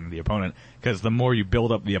tear down the opponent, because the more you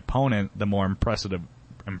build up the opponent, the more impressive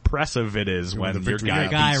it is when your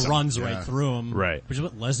guy runs right through him. Right. Which is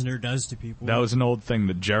what Lesnar does to people. That was an old thing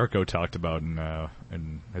that Jericho talked about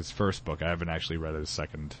in his first book. I haven't actually read his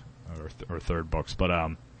second or third books, but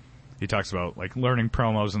he talks about like learning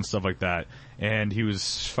promos and stuff like that. And he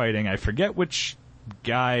was fighting, I forget which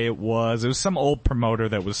guy it was. It was some old promoter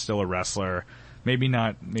that was still a wrestler. Maybe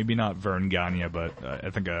not Vern Gagne, but I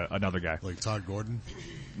think another guy. Like Todd Gordon?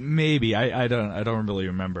 Maybe. I don't really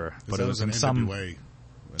remember. But it was in some NWA.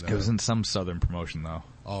 It was in some southern promotion though.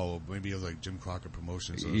 Oh, maybe it was like Jim Crockett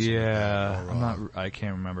Promotions or something. I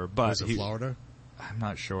can't remember. But was it Florida? I'm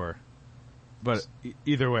not sure. But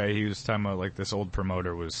either way, he was talking about like this old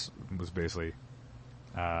promoter was basically.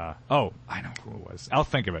 I know who it was. I'll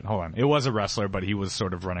think of it. Hold on. It was a wrestler, but he was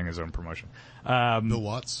sort of running his own promotion. Bill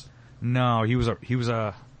Watts? No, he was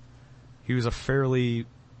a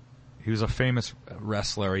famous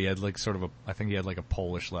wrestler. He had like I think he had like a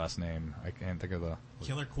Polish last name. I can't think of the.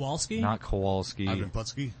 Killer Kowalski? Not Kowalski. Ivan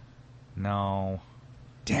Putski? No.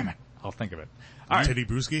 Damn it. I'll think of it. Teddy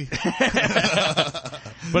Bruschi?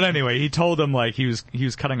 But anyway, he told him like he was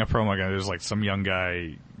cutting a promo again. It was like some young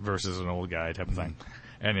guy versus an old guy type of thing.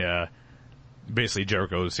 And basically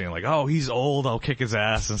Jericho was saying like, "Oh, he's old, I'll kick his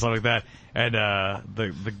ass," and stuff like that. And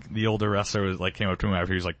the older wrestler was like, came up to him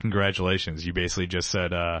after, he was like, "Congratulations, you basically just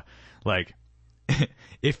said like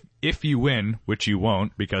if you win, which you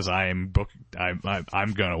won't because I'm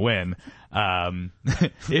gonna win.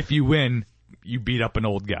 If you win, you beat up an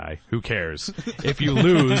old guy. Who cares? If you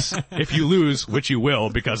lose, which you will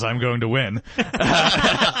because I'm going to win,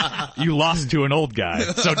 you lost to an old guy.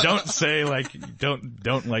 So don't say like,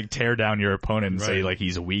 don't like tear down your opponent and say like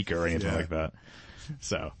he's weak or anything like that.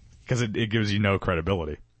 So, cause it gives you no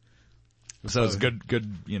credibility. So it's good,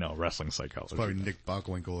 wrestling psychology. It's probably Nick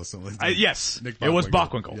Bockwinkel or something like that. Yes. It was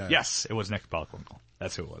Bockwinkel. Yeah. Yes, it was Nick Bockwinkel.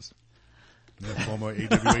 That's who it was. Yeah, former AWA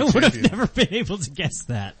I would have champion. never been able to guess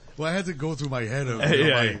that. Well, I had to go through my head of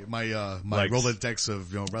my Like, Rolodex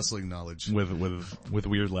of wrestling knowledge. With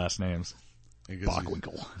weird last names.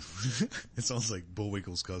 Bockwinkel. It sounds like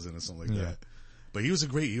Bullwinkle's cousin or something like that. But he was a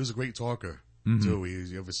great talker too.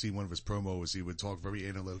 You ever see one of his promos? He would talk very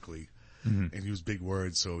analytically. And use big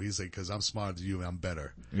words, so he's like, cause I'm smarter than you and I'm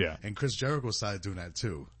better. Yeah. And Chris Jericho started doing that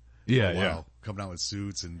too. Yeah. Coming out with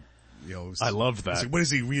suits and, I love that. Like, what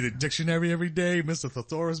does he read a dictionary every day? Mr.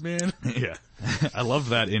 Thesaurus man? Yeah. I love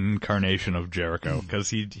that incarnation of Jericho,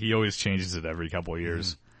 cause he always changes it every couple of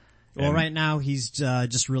years. Well, right now he's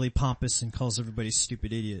just really pompous and calls everybody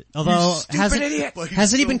stupid idiot. Although,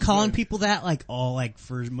 hasn't he been calling people that like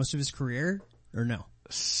for most of his career? Or no?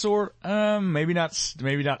 Maybe not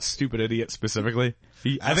stupid idiot specifically.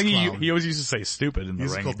 I think he always used to say stupid in the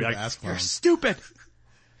ring. He'd be like, "You're stupid."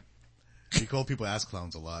 He called people ass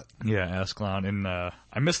clowns a lot. Yeah, ass clown. And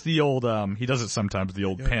I miss the old. He does it sometimes. The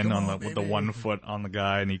old pin with the 1 foot on the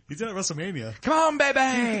guy, and he did it at WrestleMania. Come on,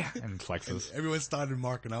 baby, and flexes. And everyone started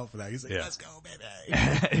marking out for that. He's like, "Let's go, baby."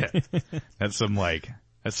 Yeah. That's some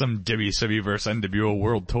WWE versus NWO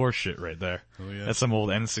World Tour shit right there. Oh, yeah. That's some old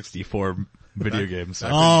N64 video games.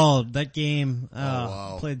 That game.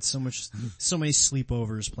 Wow. Played so many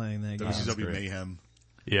sleepovers playing that game. WCW Mayhem.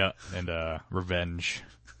 Yeah, and Revenge.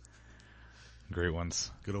 Great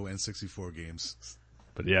ones. Good old N64 games.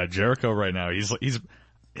 But yeah, Jericho right now,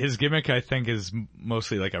 his gimmick I think is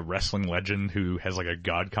mostly like a wrestling legend who has like a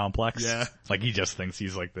god complex. Yeah. Like he just thinks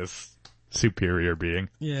he's like this superior being.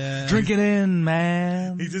 Yeah. Drink it in,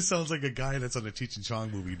 man. He just sounds like a guy that's on a Cheech and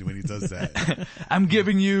Chong movie when he does that. I'm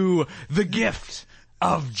giving you the gift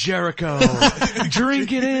of Jericho.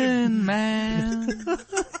 Drink it in, man.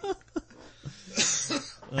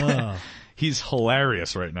 He's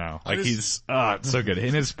hilarious right now. Like it's so good.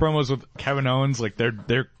 In his promos with Kevin Owens, like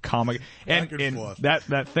they're comic. And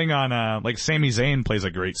that thing on, like Sami Zayn plays a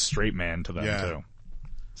great straight man to them too.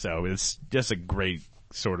 So it's just a great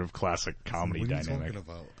sort of classic comedy dynamic. What are you talking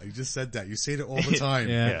about? You just said that. You say it all the time.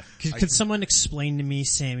 Yeah. Could someone explain to me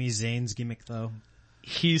Sami Zayn's gimmick though?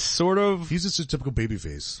 He's just a typical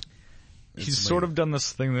babyface. He's sort of done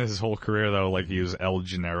this thing his whole career though, like he was El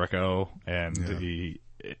Generico, and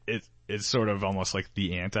it's sort of almost like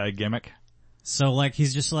the anti-gimmick. So like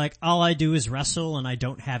he's just like, all I do is wrestle and I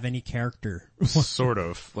don't have any character. Sort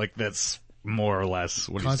of. Like that's more or less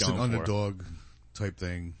what he's going for. Constant underdog type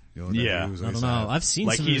thing. I don't know. I've seen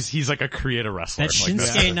like he's like a creative wrestler. That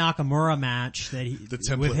Shinsuke Nakamura match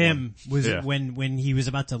that with him was when he was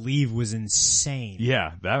about to leave was insane.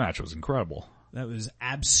 Yeah, that match was incredible. That was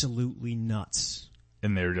absolutely nuts.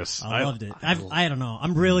 And they're just I loved it. I don't know.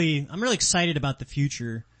 I'm really excited about the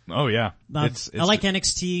future. Oh yeah. I like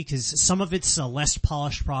NXT because some of it's a less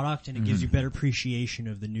polished product and it gives you better appreciation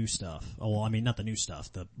of the new stuff. Oh, well, I mean, not the new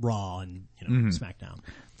stuff, the Raw and, SmackDown.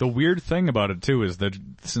 The weird thing about it too is that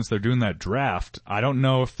since they're doing that draft, I don't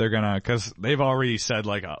know if they're gonna, cause they've already said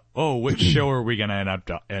like, which show are we gonna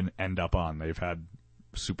end up on? They've had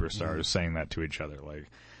superstars saying that to each other. Like,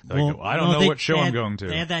 I don't know what show I'm going to.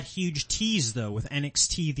 They had that huge tease though with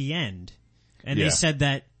NXT The End. And they said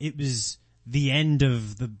that it was the end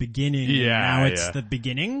of the beginning. Yeah. And now it's the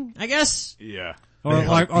beginning, I guess. Yeah. Or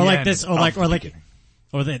like this, or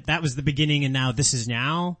that was the beginning and now this is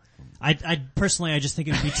now. I personally, I just think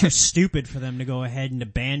it would be too stupid for them to go ahead and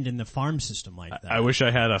abandon the farm system like that. I wish I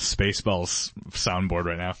had a Spaceballs soundboard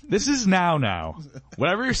right now. This is now.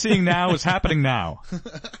 Whatever you're seeing now is happening now.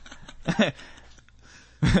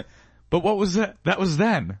 But what was that? That was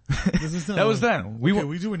then. That was then.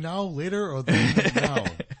 We do it now, later, or now?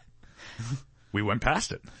 We went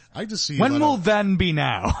past it. I just see. When will then be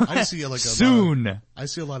now? I see soon. I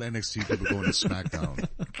see a lot of NXT people going to SmackDown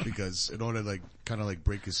because in order to kind of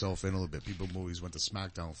break yourself in a little bit, people always went to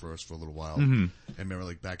SmackDown first for a little while. And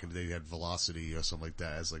remember, back in the day, they had Velocity or something like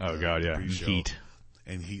that as Heat.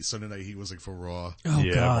 And Sunday Night Heat was for Raw. Oh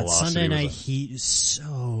god, Velocity Sunday Night Heat is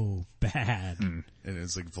so bad. And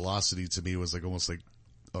it's Velocity to me was almost like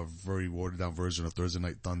a very watered down version of Thursday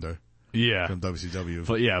Night Thunder. Yeah. From WCW.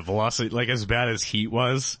 But yeah, Velocity, like as bad as Heat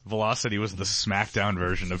was, Velocity was the SmackDown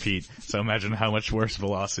version of Heat. So imagine how much worse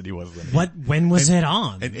Velocity was than Heat. When was it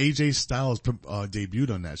on? And AJ Styles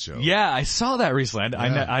debuted on that show. Yeah, I saw that recently.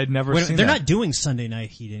 I'd never seen They're that. not doing Sunday Night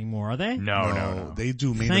Heat anymore, are they? No. They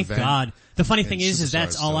do main Thank event. God. The funny thing is Superstars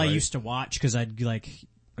that's all still, I right? used to watch because I'd like,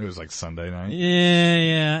 It was like Sunday night.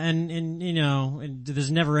 yeah, and you know, and there's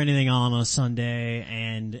never anything on a Sunday,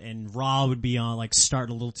 and Raw would be on like start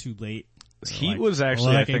a little too late. Heat was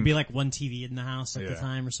actually, I it'd think, be like one TV in the house at the Yeah.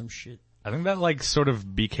 time or some shit. I think that like sort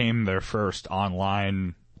of became their first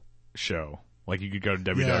online show. Like you could go to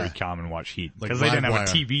WWE.com and watch Heat Like because they didn't have a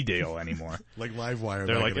Livewire. TV deal anymore. Like Livewire.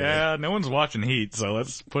 They're back like, in the day. yeah, no one's watching Heat, so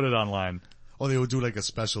let's put it online. Oh, they would do like a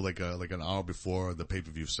special, like an hour before the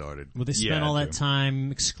pay-per-view started. Well, they Yeah, spent all I that do.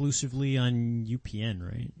 time exclusively on UPN,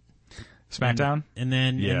 right? SmackDown? And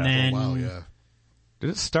then, Yeah. and then, Wow, yeah.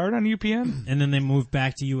 Did it start on UPN? and then they moved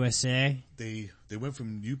back to USA. They went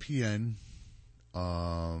from UPN,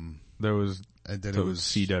 There was, and then so it was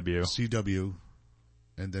CW. CW,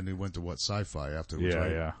 and then they went to Sci-Fi afterwards, Yeah,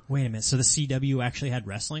 right? yeah. Wait a minute, so the CW actually had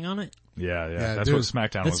wrestling on it? Yeah. Yeah, That's dude, what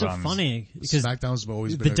SmackDown That's was so on. funny because SmackDown's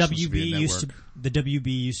always the been supposed to be WB a used network. to, the WB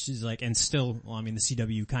used to like, and still, well, I mean, the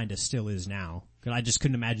CW kind of still is now. 'Cause I just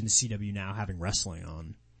couldn't imagine the CW now having wrestling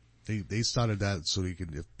on. They started that so they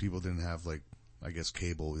could, if people didn't have like, I guess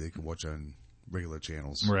cable, they could watch on regular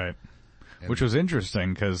channels. Right. Which was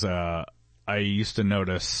interesting because, I used to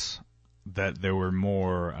notice that there were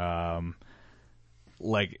more,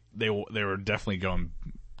 like they were definitely going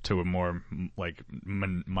to a more like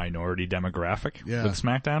minority demographic Yeah. with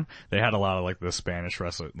SmackDown. They had a lot of like the Spanish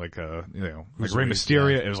wrestler, like like Who's Rey raised,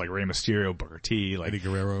 Mysterio. yeah. It was like Rey Mysterio, Booker T, like Eddie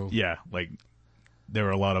Guerrero. yeah, like there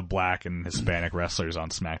were a lot of black and Hispanic wrestlers on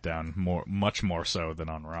SmackDown, much more so than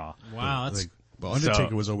on Raw. Wow, that's Like, but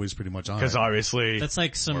Undertaker was always pretty much on Because it. obviously that's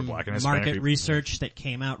like some black and Hispanic market people. research that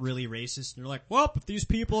came out really racist. And they're like, well, if these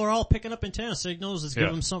people are all picking up antenna signals, let's give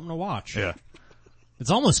Yeah. them something to watch. yeah. It's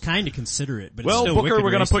almost kind of considerate, but Well, it's still Booker, wicked we're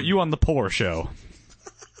gonna racist. put you on the poor show.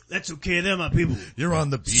 That's okay, they're my people. You're on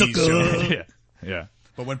the B Sucker. show. yeah, yeah.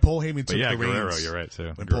 But when Paul Heyman But took yeah, the reins, Guerrero, you're right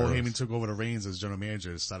too. when Paul Guerrero's- Heyman took over the reins as general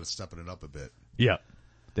manager, it started stepping it up a bit. Yeah.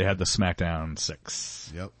 They had the SmackDown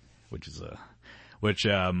 6, Yep. which is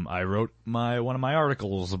I wrote one of my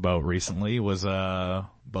articles about recently was about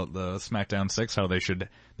the SmackDown 6, how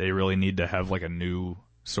they really need to have like a new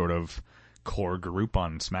sort of core group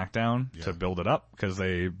on SmackDown to build it up, because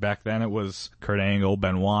back then it was Kurt Angle,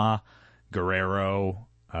 Benoit, Guerrero,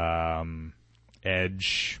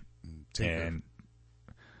 Edge, Taker. and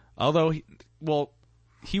although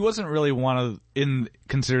he wasn't really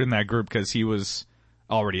considered in that group because he was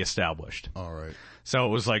already established. All right. So it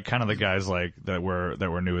was like kind of the guys like that were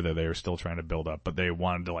new that they were still trying to build up, but they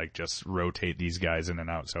wanted to like just rotate these guys in and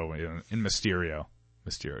out. So in Mysterio,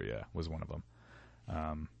 yeah, was one of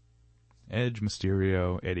them. Edge,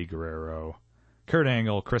 Mysterio, Eddie Guerrero, Kurt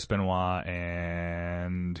Angle, Chris Benoit,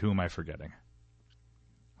 and who am I forgetting?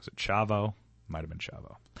 Was it Chavo? Might have been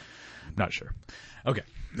Chavo. Not sure. Okay.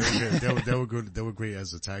 They were good. They were great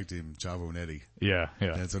as a tag team, Chavo and Eddie. Yeah.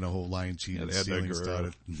 That's when the whole lion cheating they had the stealing Guerrero.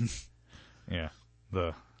 started. Yeah.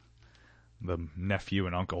 The nephew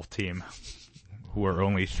and uncle team who are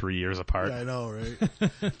only 3 years apart. Yeah, I know,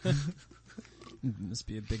 right? Must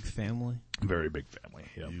be a big family. Very big family.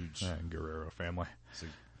 Yep. Huge. Guerrero family. It's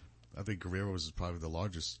like, I think Guerrero is probably the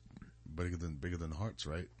largest, bigger than Hart's,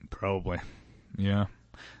 right? Probably. Yeah.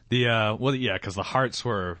 Because the Hearts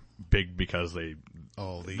were big because the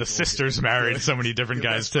sisters married so many different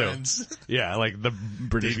They're guys best too. friends. Yeah, like the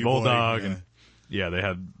British Davey Bulldog, Boy, and yeah, they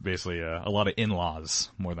had basically a lot of in-laws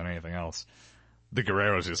more than anything else. The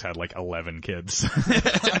Guerreros just had like 11 kids.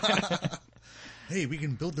 Hey, we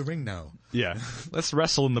can build the ring now. Yeah, let's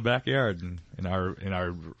wrestle in the backyard in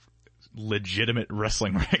our legitimate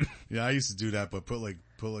wrestling ring. Yeah, I used to do that, but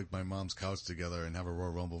put my mom's couch together and have a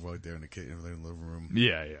Royal Rumble right there in the living room.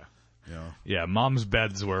 Yeah. You know, Yeah, mom's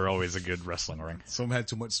beds were always a good wrestling ring. some had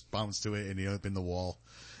too much bounce to it and they ended up in the wall.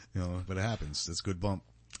 You know, but it happens. It's a good bump.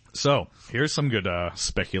 So, here's some good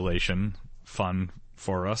speculation, fun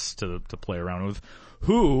for us to play around with.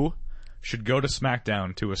 Who should go to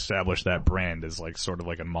SmackDown to establish that brand as like sort of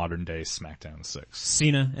like a modern day SmackDown 6?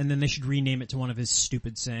 Cena, and then they should rename it to one of his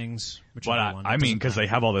stupid sayings. But I mean, because they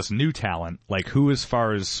have all this new talent, like who as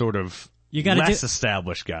far as sort of You gotta less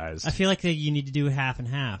established guys? I feel like you need to do half and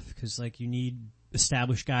half, because like you need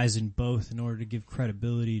established guys in both in order to give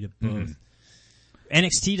credibility to both.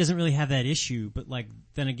 NXT doesn't really have that issue, but like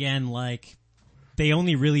then again, like they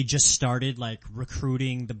only really just started like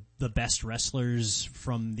recruiting the best wrestlers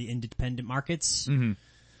from the independent markets.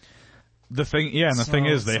 The thing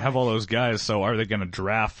is, they it's have all those guys, so are they gonna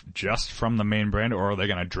draft just from the main brand, or are they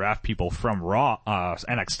gonna draft people from Raw,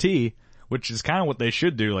 NXT, which is kind of what they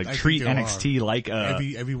should do, like treat NXT like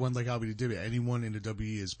everyone like how we did it. Anyone in the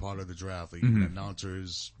WWE is part of the draft, like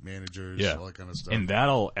announcers, managers, all that kind of stuff. And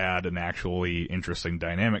that'll add an actually interesting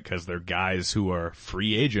dynamic, because they're guys who are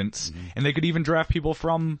free agents, and they could even draft people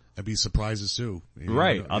from... That'd be surprises too.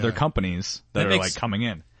 Other companies that are like coming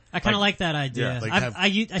in. I kind of like that idea. Yeah,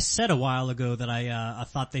 I said a while ago that I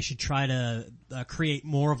thought they should try to create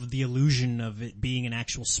more of the illusion of it being an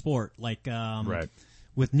actual sport. Like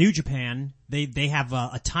with New Japan, they have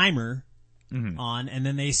a timer on, and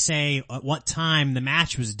then they say at what time the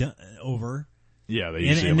match was over. Yeah, they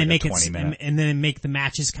usually have like a 20 minute. And then make the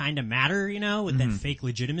matches kind of matter, with that fake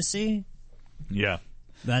legitimacy. Yeah.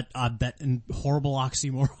 That horrible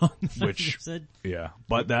oxymoron. Which, said. Yeah,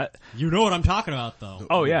 but that... You know what I'm talking about, though.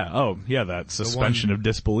 Oh, yeah, that suspension of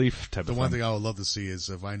disbelief type of thing. The one thing I would love to see is,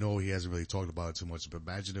 if I know he hasn't really talked about it too much, but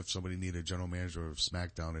imagine if somebody needed a general manager of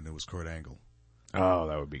SmackDown and it was Kurt Angle. Oh,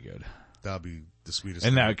 that would be good. That would be the sweetest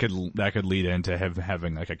thing. And that could lead into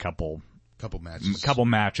having like a couple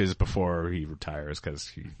matches before he retires,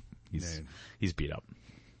 because he's beat up.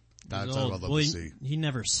 That's what I'd love to see. He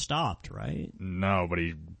never stopped, right? No, but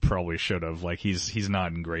he probably should have. Like, he's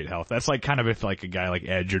not in great health. That's like kind of if like a guy like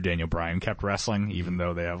Edge or Daniel Bryan kept wrestling, even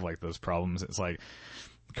though they have like those problems. It's like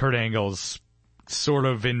Kurt Angle's sort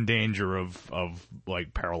of in danger of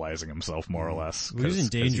like paralyzing himself, more or less. He was in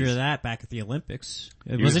danger of that back at the Olympics.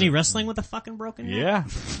 Wasn't he wrestling with a fucking broken neck? Yeah.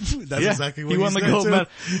 That's exactly what he won the gold medal.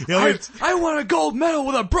 I won a gold medal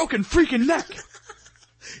with a broken freaking neck.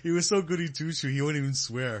 He was so goody two-shoe, he wouldn't even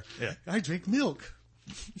swear. Yeah. I drink milk.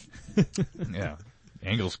 Yeah.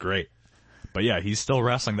 Angle's great. But yeah, he's still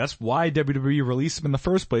wrestling. That's why WWE released him in the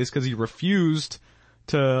first place, because he refused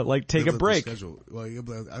to, like, take a break. Well, yeah,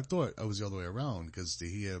 but I thought it was the other way around, because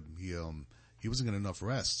he wasn't getting enough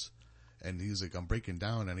rest. And he was like, I'm breaking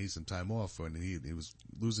down, I need some time off. And he was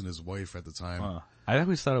losing his wife at the time. I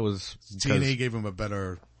always thought it was... TNA gave him a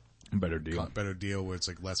better deal where it's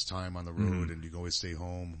like less time on the road and you can always stay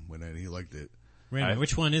home and he liked it. Right.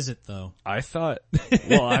 Which one is it though? I thought,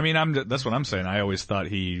 well, I mean, that's what I'm saying. I always thought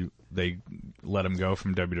they let him go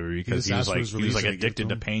from WWE because he was like addicted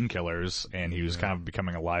to painkillers and he was kind of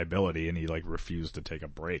becoming a liability and he like refused to take a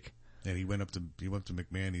break. And he went to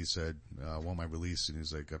McMahon, he said, I want my release, and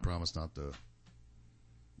he's like, I promise not to,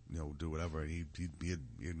 do whatever. And he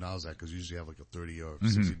acknowledged that, because you usually have like a 30 or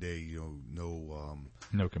 60 day, no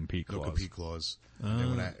compete clause. No compete clause. And then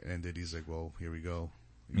when that ended, he's like, well, here we go.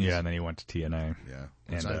 And then he went to TNA. Yeah.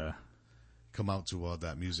 Which I come out to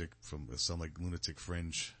that music from some like Lunatic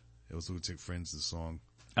Fringe. It was Lunatic Fringe, the song.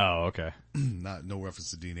 Oh, okay. No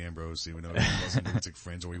reference to Dean Ambrose, even though he wasn't Lunatic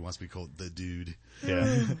Fringe, or he wants to be called the Dude.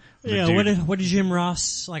 Yeah. Dude. What did Jim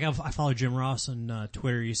Ross, like I follow Jim Ross on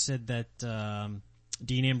Twitter, he said that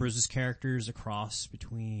Dean Ambrose's character is a cross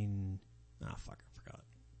between, I forgot.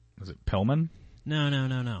 Was it Pillman? No.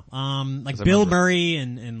 Like Bill Murray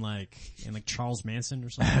and like Charles Manson or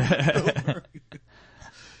something.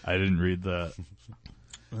 I didn't read that.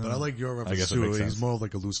 But I like your reference too. He's more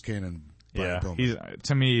like a loose cannon. Yeah, I'm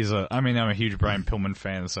a huge Brian Pillman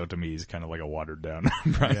fan, so to me he's kind of like a watered down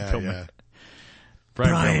Brian Pillman. Yeah.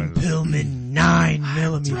 Brian Pillman,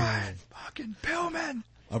 9mm. Brian fucking Pillman.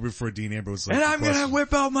 I prefer Dean Ambrose. And I'm gonna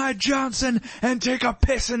whip out my Johnson and take a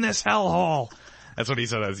piss in this hellhole. That's what he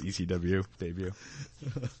said at his ECW debut.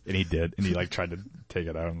 And he did. And he like tried to take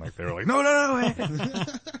it out and like they were like, no.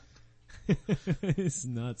 It's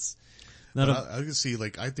nuts. I can see,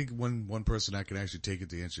 like, I think one person I can actually take it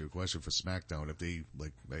to answer your question for SmackDown, if they,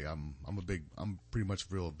 like, I'm pretty much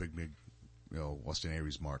real big, Austin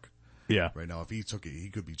Aries mark. Yeah. Right now, if he took it, he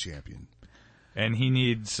could be champion. And he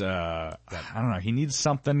needs, I don't know, he needs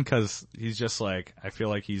something, cause he's just like, I feel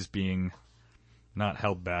like he's being not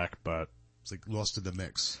held back, but. It's like lost in the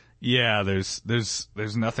mix. Yeah, there's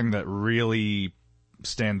nothing that really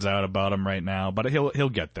stands out about him right now, but he'll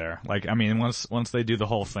get there. Like, I mean, once they do the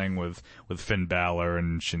whole thing with Finn Balor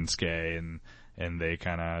and Shinsuke and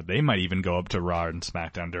they might even go up to Raw and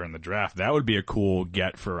SmackDown during the draft. That would be a cool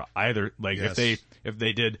get for either, like, yes. if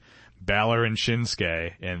they did Balor and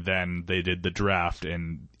Shinsuke and then they did the draft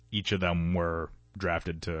and each of them were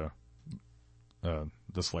drafted to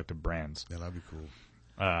the selected brands. Yeah, that'd be cool.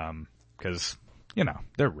 Cause,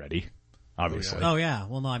 they're ready, obviously. Oh yeah.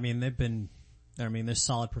 Well, no, I mean, they're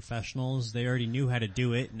solid professionals. They already knew how to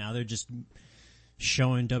do it. Now they're just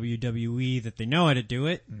showing WWE that they know how to do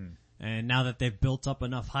it. Mm. And now that they've built up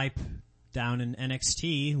enough hype down in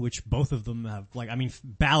NXT, which both of them have,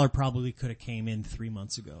 Balor probably could have came in 3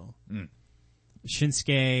 months ago. Mm.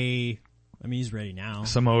 Shinsuke, I mean, he's ready now.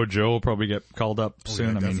 Samoa Joe will probably get called up soon. yeah,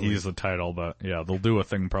 I mean, definitely. he's the title, but yeah, they'll do a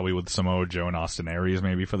thing probably with Samoa Joe and Austin Aries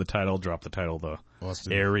maybe for the title. Drop the title to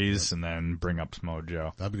Austin Aries and then bring up Samoa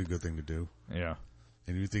Joe. That'd be a good thing to do. Yeah.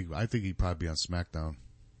 And I think he'd probably be on SmackDown.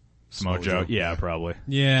 Samoa Joe? Yeah, probably.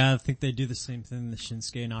 Yeah, I think they do the same thing with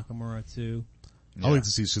Shinsuke Nakamura too. I'd like to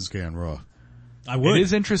see Shinsuke on Raw. I would. It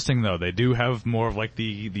is interesting though. They do have more of like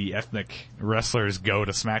the ethnic wrestlers go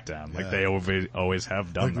to SmackDown. Like they always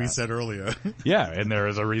have done Like that. we said earlier. Yeah, and there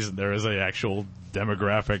is a reason. There is an actual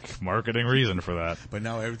demographic marketing reason for that. But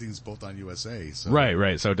now everything's both on USA. So.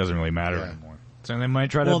 Right. So it doesn't really matter anymore. So they might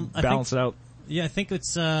try to balance it out. Yeah, I think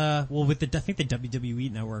it's with the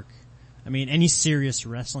WWE network. I mean, any serious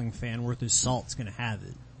wrestling fan worth his salt's gonna have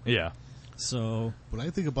it. Yeah. So, When I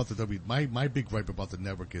think about the my big gripe about the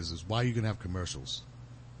network is why are you gonna have commercials?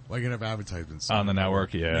 Why are you gonna have advertisements On the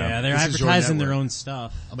network, yeah, they're This is your advertising their network. own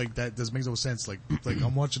stuff. I'm like, that doesn't make no sense. Like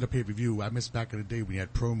I'm watching a pay-per-view. I miss back in the day when you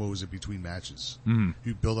had promos in between matches. Mm.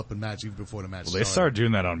 You build up a match even before the match Well, they started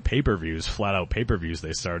doing that on pay-per-views, flat out pay-per-views.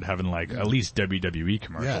 They started having like at least WWE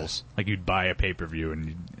commercials. Like you'd buy a pay-per-view and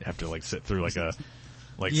you'd have to like sit through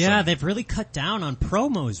Yeah, they've really cut down on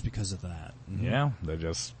promos because of that. Yeah,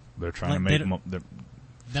 they're trying to Like, make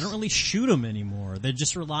they don't really shoot them anymore. They're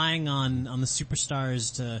just relying on the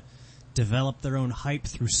superstars to develop their own hype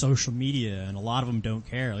through social media, and a lot of them don't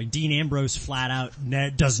care. Like Dean Ambrose flat out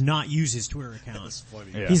does not use his Twitter account. That's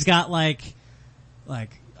funny. Yeah. He's got like a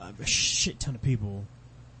shit ton of people.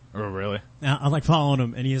 Oh, really? I like following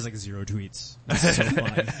him, and he has like 0 tweets. That's so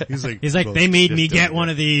funny. He's like, They made me just get don't one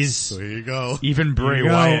get- of these. So here you go. Even Bray you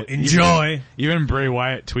go, Wyatt. enjoy. Even Bray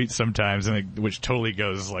Wyatt tweets sometimes, and which totally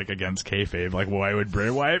goes like against kayfabe. Like, why would Bray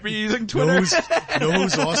Wyatt be using Twitter? Know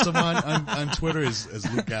who's awesome on Twitter is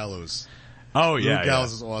Luke Gallows. Oh yeah, Luke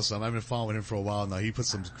Gallows is awesome. I've been following him for a while now. He put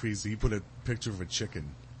some crazy. He put a picture of a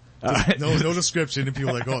chicken. No description, and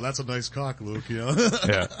people are like, "Oh, that's a nice cock, Luke." You know.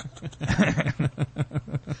 Yeah.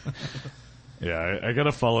 Yeah, I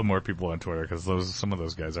gotta follow more people on Twitter because some of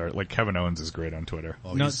those guys are like Kevin Owens is great on Twitter.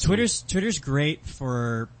 Oh, No, he's Twitter's great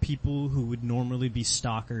for people who would normally be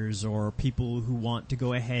stalkers or people who want to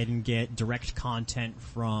go ahead and get direct content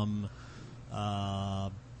from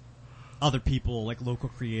other people like local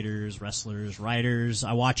creators, wrestlers, writers.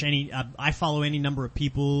 I follow any number of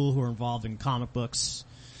people who are involved in comic books,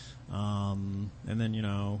 and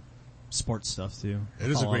then sports stuff too.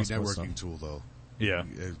 It is a Follow great sports networking stuff. tool, though. Yeah.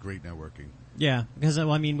 It's great networking. Yeah, because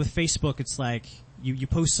I mean, with Facebook, it's like you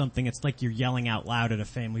post something, it's like you're yelling out loud at a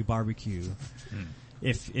family barbecue.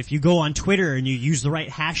 If you go on Twitter and you use the right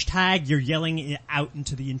hashtag, you're yelling it out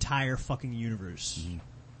into the entire fucking universe.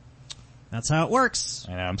 That's how it works.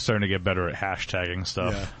 And I'm starting to get better at hashtagging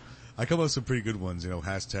stuff. Yeah. I come up with some pretty good ones,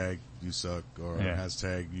 hashtag you suck or Yeah.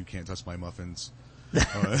 hashtag you can't touch my muffins.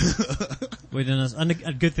 Wait, and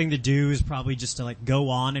a good thing to do is probably just to like go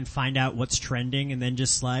on and find out what's trending, and then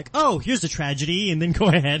just like, oh, here's the tragedy, and then go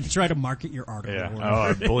ahead and try to market your article. Yeah. or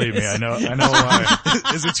whatever. Oh, believe me, I know a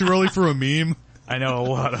lot. Is it too early for a meme? I know a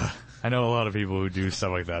lot of people who do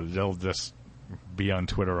stuff like that. They'll just be on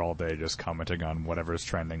Twitter all day, just commenting on whatever's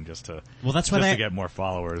trending, just to get more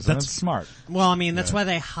followers. And it's smart. Well, I mean, that's why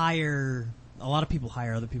they hire a lot of people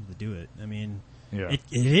hire other people to do it. I mean. Yeah.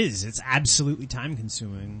 It is. It's absolutely time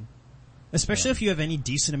consuming. Especially if you have any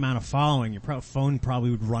decent amount of following. Your phone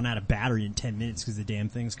probably would run out of battery in 10 minutes because the damn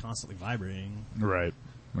thing's constantly vibrating. Right.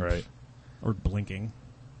 Or blinking.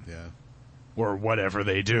 Yeah. Or whatever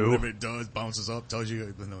they do. Whatever it does, bounces up, tells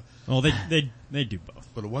you. Well, they do both.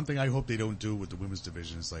 But the one thing I hope they don't do with the women's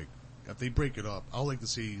division is like, if they break it up, I would like to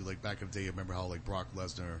see, like back in the day, remember how like Brock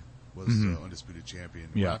Lesnar was undisputed champion.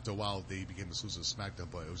 Yeah. Well, after a while, they became exclusive to SmackDown,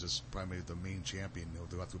 but it was just primarily the main champion.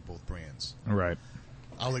 They got through both brands. Right.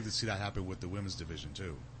 I would like to see that happen with the women's division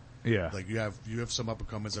too. Yeah. Like you have some up and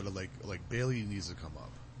comers that are like Bayley needs to come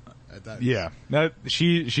up.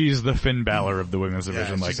 She's the Finn Balor of the women's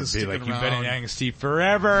division. she's Like, just be like, sticking you've been in around. NXT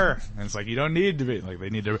forever, and it's like you don't need to be. Like they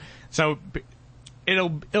need to. So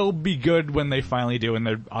it'll be good when they finally do, and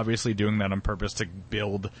they're obviously doing that on purpose to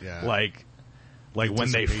build like when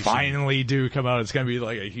they Anticipation. finally do come out, it's gonna be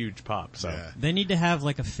like a huge pop. So They need to have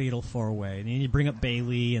like a fatal 4-way. They need to bring up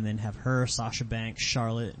Bayley and then have her, Sasha Banks,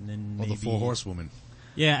 Charlotte, and then Well, maybe the 4 horsewomen.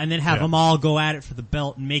 Yeah, and then have them all go at it for the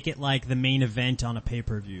belt and make it like the main event on a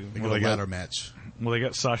pay-per-view. They got a ladder match. Well, they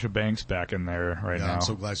got Sasha Banks back in there right now. I'm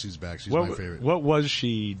so glad she's back. She's my favorite. What was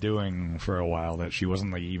she doing for a while that she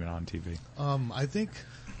wasn't like even on TV? I think,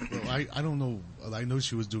 I don't know. I know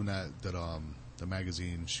she was doing that the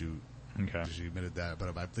magazine shoot. Okay. She admitted that, but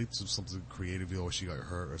I think it's something creatively, or she got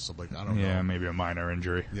hurt or something. I don't know. Yeah, maybe a minor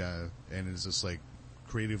injury. Yeah, and it's just like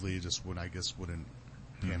creatively, it just wouldn't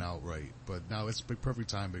pan out right. But now it's the perfect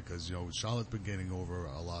time because, you know, Charlotte's been getting over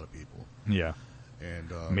a lot of people. Yeah.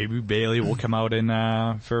 And, maybe Bayley will come out in,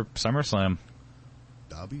 for SummerSlam.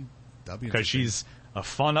 That'll be because she's a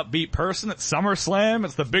fun, upbeat person at SummerSlam.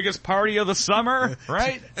 It's the biggest party of the summer,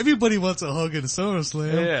 right? Everybody wants a hug at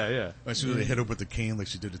SummerSlam. Yeah. I should really hit her with the cane like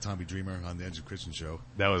she did to Tommy Dreamer on the Edge of Christian show.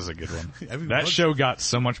 That was a good one. That show got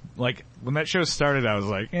so much, like, when that show started, I was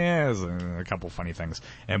like, it was a couple funny things.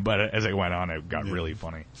 But as it went on, it got really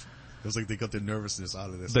funny. It was like they got their nervousness out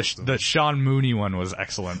of this. The Sean Mooney one was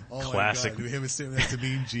excellent. Classic. My God. Him standing next to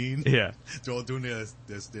Mean Gene. Yeah. They're all doing their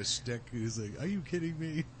shtick. He's like, are you kidding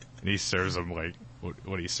me? And he serves him like,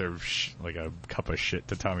 what he serves, like a cup of shit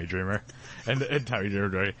to Tommy Dreamer. And Tommy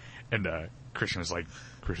Dreamer, and Christian was like,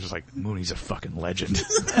 Mooney's a fucking legend.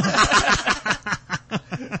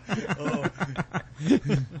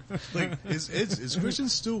 Like, is Christian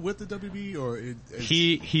still with the WWE or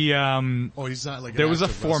he's not like there was a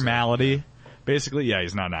formality. Wrestler. Basically, yeah,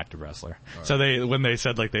 he's not an active wrestler. Right. So when they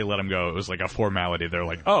said like they let him go, it was like a formality. They're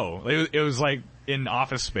like, it was like in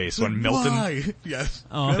Office Space when Milton. Why? Yes.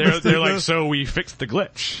 Oh. They're like, so we fixed the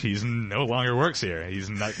glitch. He's no longer works here. He's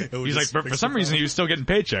not. He's like, for some reason he was still getting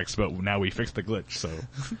paychecks, but now we fixed the glitch. So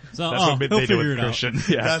that's what they did with Christian.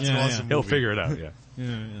 Yeah, that's an awesome. He'll figure it out. Yeah.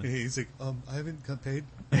 He's like, I haven't got paid.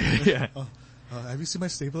 Yeah. Have you seen my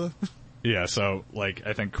stapler? Yeah. So like,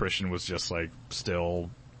 I think Christian was just like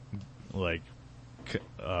still like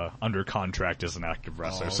under contract as an active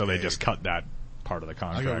wrestler, so they just cut that part of the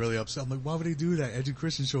contract. I got really upset. I'm like, why would they do that? Edge and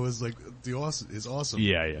Christian show is like is awesome.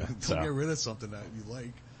 Yeah. Don't get rid of something that you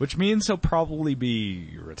like. Which means he'll probably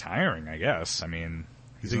be retiring, I guess. I mean,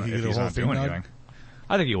 if he's not doing anything.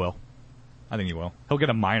 I think he will. He'll get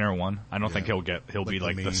a minor one. I don't think he'll be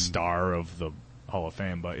like the star of the Hall of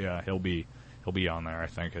Fame, but yeah, he'll be on there, I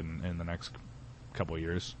think, in the next couple of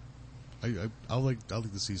years. I'd like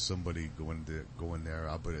to see somebody go in there,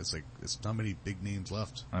 but it's not many big names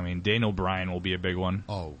left. I mean, Daniel Bryan will be a big one.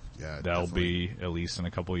 Oh yeah, that'll be at least in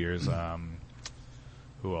a couple of years.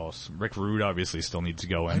 Who else? Rick Rude obviously still needs to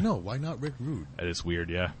go in. I know, why not Rick Rude? It's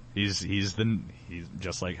weird, yeah. He's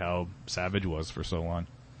just like how Savage was for so long.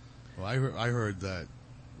 Well, I heard that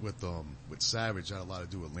with Savage had a lot to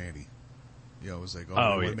do with Lanny. You know, it was like,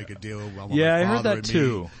 I want to make a deal. I heard that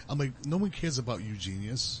too. I'm like, no one cares about you,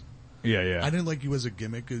 genius. Yeah. I didn't like you as a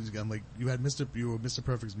gimmick. I'm like, you were Mr.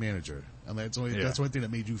 Perfect's manager. I'm like, that's the only thing that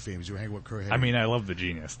made you famous. You were hanging with Kurt Hennig. I mean, I love the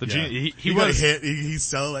Genius. He was hit. He's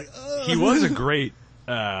selling like. He was a great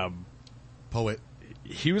poet.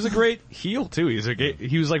 He was a great heel too.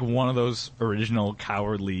 He was like one of those original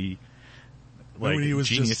cowardly. Like he was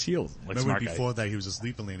genius heels. Like remember smart before guy. that he was just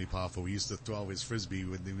leaping Lanny Powerful. We used to throw his frisbee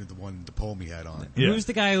with the poem he had on. Yeah. Who was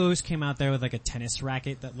the guy who always came out there with like a tennis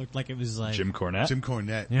racket that looked like it was like Jim Cornette? Jim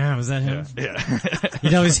Cornette. Yeah, was that him? Yeah.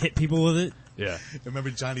 He'd always hit people with it. Yeah. Remember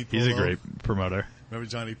Johnny Polo? He's a great promoter. Remember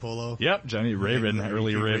Johnny Polo? Yep, Johnny Raven,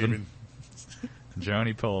 early Raven.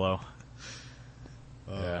 Johnny Polo.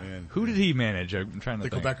 Oh man. Who did he manage? I'm trying to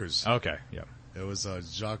think. The Quebecers. Okay, yeah. It was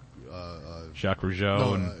Jacques Rougeau.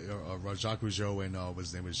 Jacques Rougeau and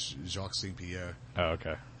his name was Jacques St. Pierre. Oh,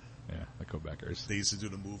 okay. Yeah, the Quebecers. They used to do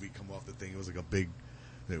the movie, come off the thing. It was like a big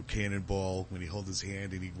cannonball when he held his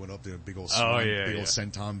hand and he went up there, a big old old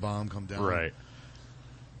senton bomb come down. Right.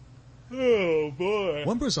 Oh boy.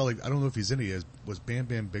 One person I don't know if he's in it, was Bam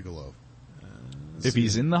Bam Bigelow. If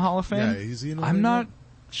he's in the Hall of Fame? Yeah, he's in. I'm not.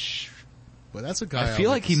 But that's a guy. I feel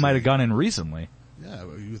like he might have gone in recently. Yeah,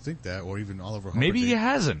 you would think that, or even Oliver Humperdinck. Maybe he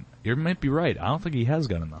hasn't. You might be right. I don't think he has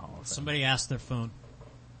gone in the Hall of Fame. Somebody ask their phone.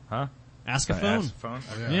 Huh? Ask a phone. Ask a phone?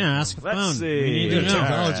 Okay. Yeah, ask a phone. Let's see. We need to know.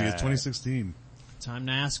 Technology, it's 2016. Time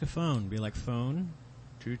to ask a phone. Be like, phone?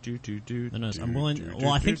 I'm willing.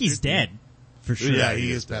 Well, I think he's dead. For sure. Yeah,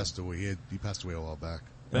 he has passed away. He passed away a while back.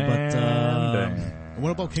 And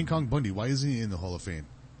what about King Kong Bundy? Why isn't he in the Hall of Fame?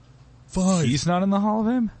 5. He's not in the Hall of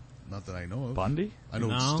Fame? Not that I know of. Bundy? I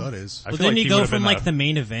know who Stud is. Well, didn't he go from like the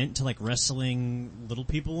main event to like wrestling little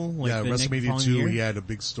people? Like yeah, the WrestleMania 2, year? he had a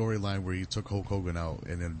big storyline where he took Hulk Hogan out,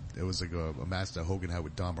 and then it was like a match that Hogan had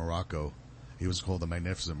with Don Morocco. He was called the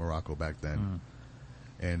Magnificent Morocco back then.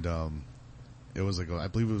 And it was like I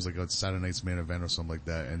believe it was like a Saturday Night's main event or something like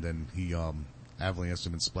that, and then he avalanched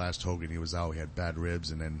him and splashed Hogan. He was out, he had bad ribs,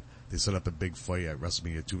 and then they set up a big fight at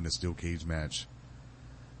WrestleMania 2 in a steel cage match.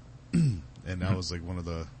 And that was like one of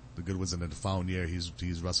the good ones. And in the following year, he's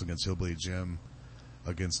wrestling against Hillbilly Jim,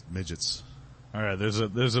 against midgets. All right, there's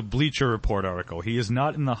a Bleacher Report article. He is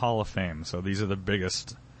not in the Hall of Fame, so these are the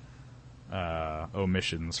biggest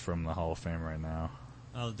omissions from the Hall of Fame right now.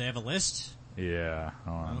 Oh, they have a list? Yeah.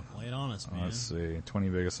 Hold on. Oh, lay it on us, man. Let's see. 20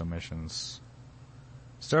 biggest omissions.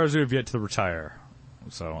 Stars who have yet to retire.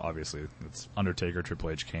 So obviously it's Undertaker, Triple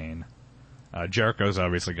H, Kane. Jericho's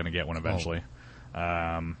obviously going to get one eventually.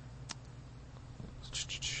 Well,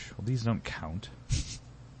 these don't count.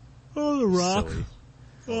 Oh, The Rock. Silly.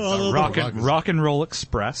 Oh, Rock and Roll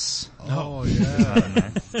Express. Oh,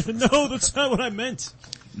 yeah. no, that's not what I meant.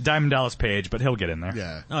 Diamond Dallas Page, but he'll get in there.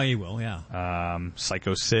 Yeah. Oh, he will, yeah.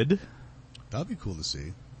 Psycho Sid. That'd be cool to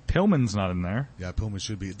see. Pillman's not in there. Yeah, Pillman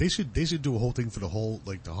should be. They should do a whole thing for the whole,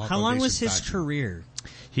 like, the Hart How long was Foundation his faction. career?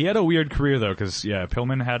 He had a weird career though, because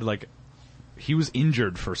Pillman had he was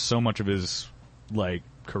injured for so much of his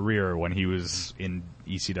career when he was in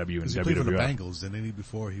ECW and He played for the WWF. Bengals, didn't he,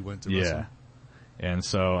 before he went to Yeah, wrestling? and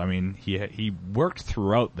so I mean he worked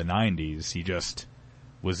throughout the 90s. He just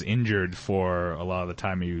was injured for a lot of the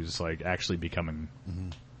time. He was actually becoming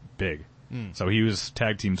big. So he was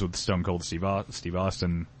tag teams with Stone Cold Steve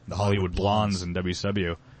Austin, the Hollywood Blondes in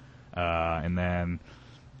WCW, and then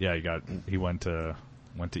he went to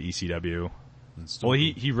ECW. Well,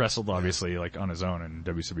 he wrestled obviously on his own in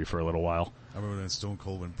WCW for a little while. I remember when Stone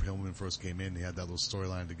Cold, when Pillman first came in, he had that little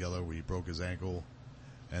storyline together where he broke his ankle,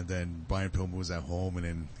 and then Brian Pillman was at home, and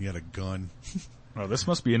then he had a gun. Oh, this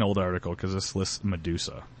must be an old article because this lists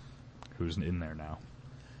Medusa, who's in there now.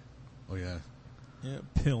 Oh yeah. Yeah,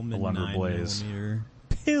 Pillman, Lumber 9 Blaze. millimeter.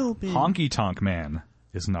 Pillman. Honky Tonk Man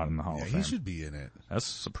is not in the Hall Yeah, of he Fame. should be in it. That's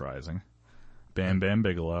surprising. Bam Bam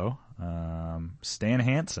Bigelow. Stan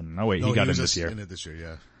Hansen. Oh wait, No, he got in was this just year. in it this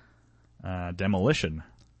year, yeah. Demolition.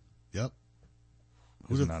 Yep.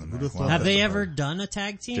 Who's Who'd not in have there? thought Wow. Have that? they ever done a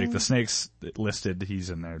tag team? Jake the Snake's listed. He's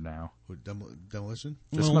in there now. With Demolition?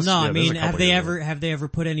 This Well, must- no, yeah, I this is mean, a couple have they ever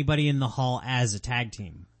put anybody in the hall as a tag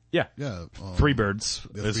team? Yeah. Yeah.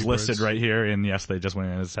 Freebirds the is Freebirds. listed right here, and yes, they just went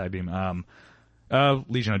in as a tag team.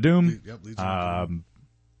 Legion of Doom. Yep, Legion of Doom.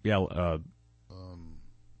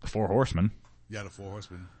 The Four Horsemen. Yeah, the Four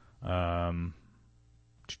Horsemen.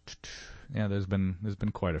 Yeah, there's been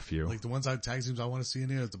quite a few. Like the ones tag teams I want to see in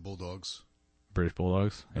there is the Bulldogs. British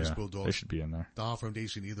Bulldogs. British Yeah, Bulldogs. they should be in there. The Hart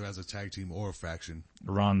Foundation either as a tag team or a faction.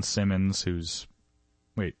 Ron Simmons,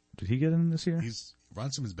 wait, did he get in this year?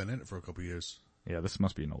 Ron Simmons been in it for a couple of years. Yeah, this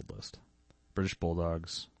must be an old list. British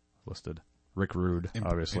Bulldogs listed. Rick Rude, And,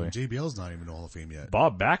 obviously. And JBL's not even in the Hall of Fame yet.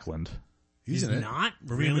 Bob Backlund. He's in it. not?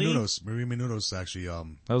 Maria Really? Menounos actually,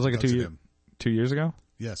 That was like inducted 2 years ago?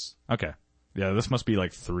 Yes. Okay. Yeah, this must be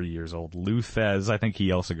 3 years old. Lou Thez, I think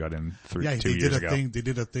he also got in 2 Yeah, years ago. They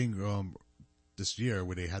did a thing, this year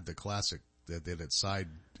where they had the classic, that they did that side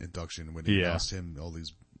induction when they lost him, all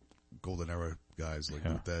these golden era guys like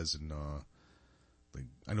Luthez and,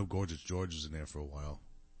 I know Gorgeous George was in there for a while.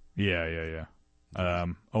 Yeah.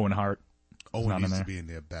 Owen Hart. Owen not in needs to there. be in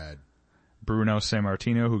there bad. Bruno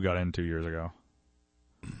Sammartino, who got in 2 years ago.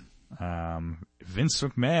 Vince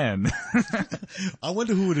McMahon. I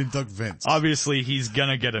wonder who would induct Vince. Obviously, he's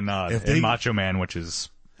gonna get a nod. If And they- Macho Man, which is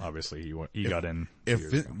obviously he got in. 2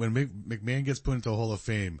 years ago. When McMahon gets put into the Hall of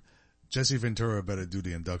Fame, Jesse Ventura better do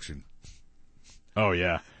the induction. Oh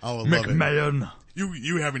yeah, I would love it. McMahon.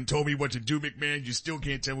 You haven't told me what to do, McMahon. You still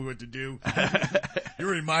can't tell me what to do.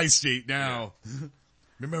 You're in my state now.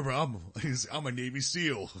 Remember, I'm a Navy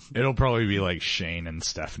SEAL. It'll probably be like Shane and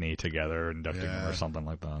Stephanie together inducting him or something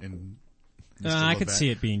like that, And I could see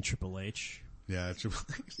it being Triple H. Yeah,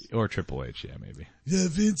 or Triple H. Yeah, maybe. Yeah,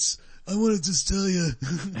 Vince, I want to just tell you,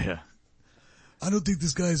 Yeah. I don't think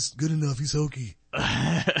this guy's good enough. He's hokey.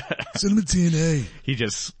 Send him a TNA. He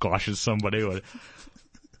just squashes somebody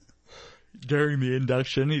during the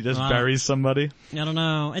induction. He just buries somebody. I don't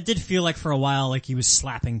know. It did feel like for a while like he was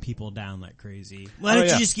slapping people down like crazy. Why don't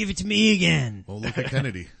you just give it to me again? Well, look at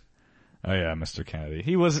Kennedy. Oh yeah, Mr. Kennedy.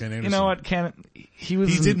 He was, Ken you know what, he was,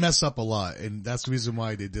 He did mess up a lot, and that's the reason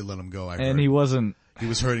why they did let him go. I and heard. he wasn't, He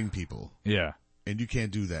was hurting people, yeah, and you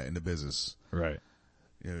can't do that in the business. right.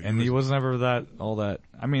 You know, And he was never all that,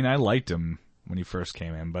 I mean, I liked him when he first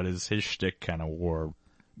came in, but his shtick kind of wore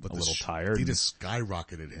a little tired. He just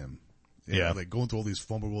skyrocketed him. Yeah. Like going through all these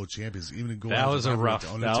former world champions, even going. That was a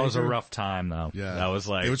rough time though. Yeah. That was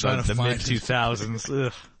like They were trying to the find- mid 2000s.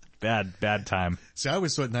 Ugh, bad time. See, I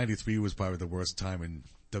always thought '93 was probably the worst time in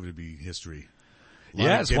WWE history.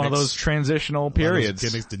 Yeah, it's one of those transitional periods.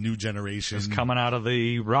 Gimmicks, the new generation. Just coming out of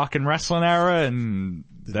the rock and wrestling era, and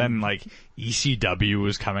then like ECW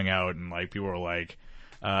was coming out, and like people were like,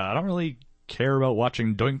 I don't really care about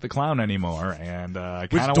watching Doink the Clown anymore, and I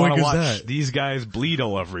kind of want Doink to is watch that? these guys bleed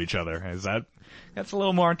all over each other. That's a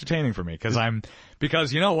little more entertaining for me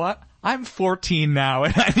because you know what? I'm 14 now,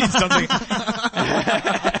 and I need something.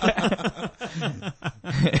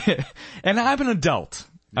 And I'm an adult.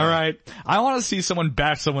 All right, I want to see someone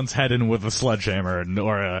bash someone's head in with a sledgehammer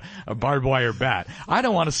or a barbed wire bat. I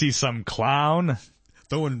don't want to see some clown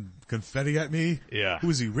throwing confetti at me. Yeah. Who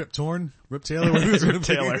was he? Rip Taylor? Rip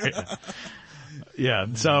Taylor. Yeah,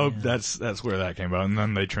 so that's where that came about, and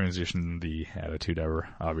then they transitioned the Attitude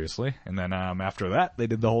Era, obviously, and then after that they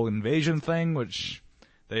did the whole invasion thing, which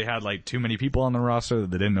they had like too many people on the roster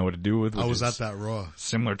that they didn't know what to do with. I was at that Raw,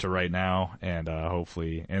 similar to right now, and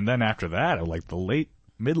hopefully, and then after that, like the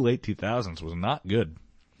mid-late 2000s was not good.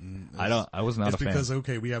 I was not a fan. It's because,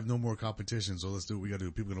 okay, we have no more competition, so let's do what we gotta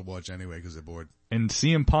do. People are gonna watch anyway because they're bored. And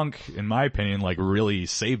CM Punk, in my opinion, like really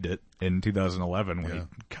saved it in 2011 when he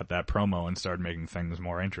cut that promo and started making things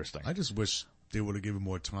more interesting. I just wish they would have given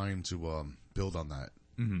more time to build on that.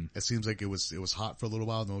 Mm-hmm. It seems like it was hot for a little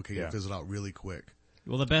while, and it fizzled out really quick.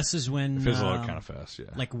 Well, the best is when it fizzled out kind of fast, yeah.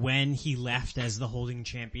 Like when he left as the holding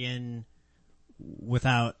champion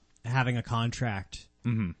without having a contract,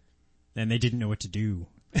 and they didn't know what to do.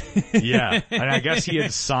 Yeah, and I guess he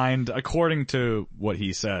had signed, according to what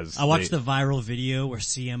he says. I watched the viral video where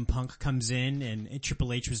CM Punk comes in and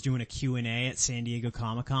Triple H was doing a Q&A at San Diego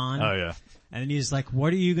Comic-Con. Oh, yeah. And then he's like,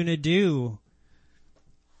 what are you gonna do?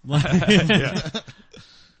 Yeah,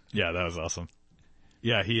 that was awesome.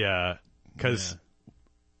 Yeah, cause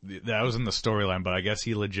that was in the storyline, but I guess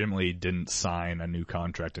he legitimately didn't sign a new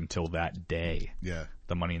contract until that day. Yeah.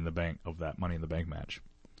 The Money in the Bank match.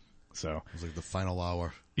 So. It was like the final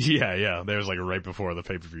hour. Yeah. There was like right before the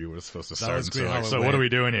pay-per-view was supposed to start. So what are we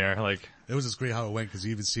doing here? Like. It was just great how it went because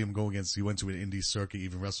you even see him go he went to an indie circuit,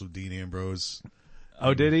 even wrestled Dean Ambrose.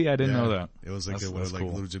 Oh, did he? I didn't know that. It was like that's a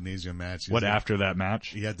cool. little gymnasium match. What, after that match?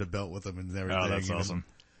 He had the belt with him and everything. Oh, that's awesome.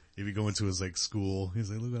 If you go into his like school, he's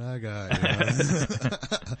like, look what I got. You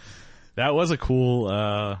know? That was a cool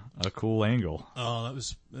angle. Oh, it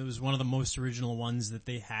was one of the most original ones that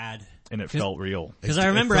they had. And it felt real. Because I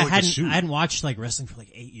remember I hadn't watched like wrestling for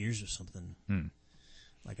like 8 years or something.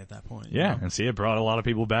 Like at that point. Yeah, and see, it brought a lot of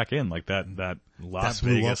people back in, like that Las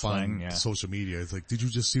Vegas thing. On social media. It's like, did you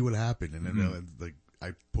just see what happened? And then like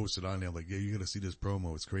I posted on there, like, yeah, you gotta see this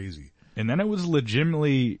promo. It's crazy. And then it was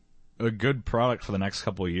legitimately a good product for the next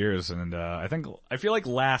couple of years. And I feel like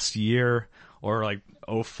last year or like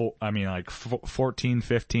 2014,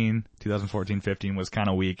 15 was kind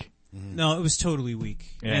of weak. No, it was totally weak.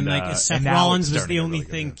 And like Seth Rollins was the only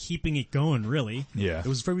thing keeping it going, really. Yeah. It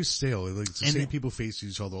was very stale. Like the same people faced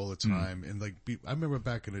each other all the time. And like, I remember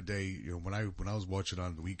back in the day, you know, when I was watching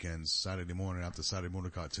on the weekends, Saturday morning after Saturday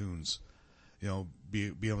morning cartoons, you know,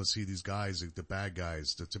 be able to see these guys, like the bad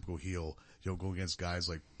guys, the typical heel, you know, go against guys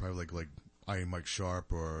like probably like Iron Mike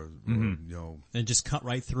Sharp or you know. And just cut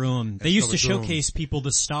right through them. They used to showcase people,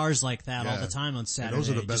 the stars like that all the time on Saturday. And those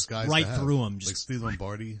are the best guys right to have. through them. Like Steve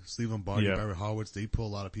Lombardi, Barry Horowitz, they pull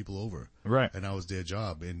a lot of people over. Right. And that was their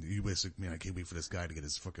job. And you basically, man, I can't wait for this guy to get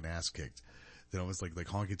his fucking ass kicked. You know, it's like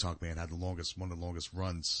Honky Tonk Man had one of the longest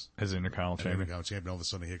runs. As Intercontinental Champion. All of a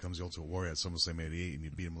sudden, here comes the Ultimate Warrior at SummerSlam 88 and you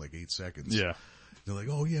beat him in like 8 seconds. Yeah. They're like,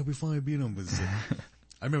 oh yeah, we finally beat him. But it's like,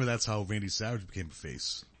 I remember that's how Randy Savage became a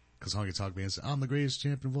face. Cause Honky Tonk Man said, I'm the greatest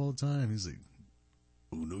champion of all time. He's like,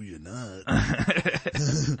 oh no you're not.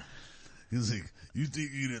 He's like, you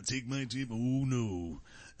think you're gonna take my champion? Oh no.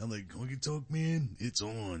 I'm like, Honky Tonk Man, it's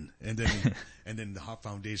on. And then the Hot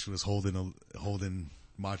Foundation was holding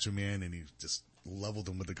Macho Man and he just leveled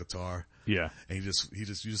him with the guitar. Yeah. And you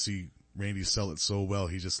just see Randy sell it so well,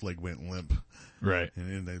 he just like went limp. Right.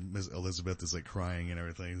 And then Miss Elizabeth is like crying and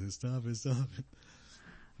everything. He's like, stop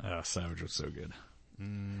it. Savage was so good.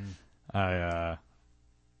 There's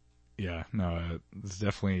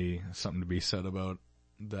definitely something to be said about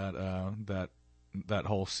that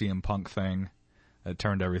whole CM Punk thing. It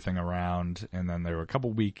turned everything around, and then there were a couple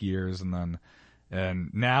weak years, and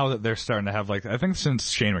now that they're starting to have like, I think since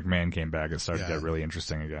Shane McMahon came back, it started to get really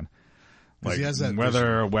interesting again. Like he has that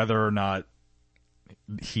whether or not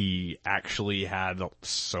he actually had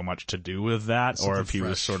so much to do with that, or if he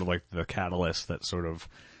was sort of like the catalyst that sort of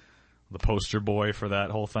the poster boy for that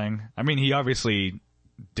whole thing. I mean, he obviously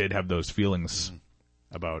did have those feelings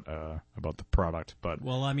about the product, but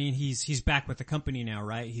well, I mean, he's back with the company now,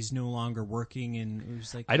 right? He's no longer working, and it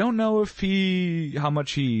was like, I don't know how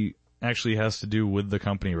much he actually has to do with the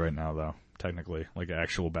company right now, though. Technically, like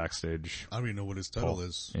actual backstage. I don't even know what his title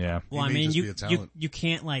is. Yeah. Well, I mean, you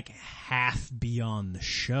can't like half be on the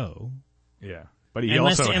show. Yeah, but he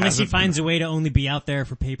unless he finds a way to only be out there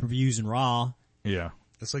for pay-per-views and Raw. Yeah.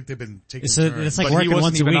 It's like they've been taking it's turns. like but working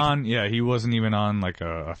once a week. He wasn't even on like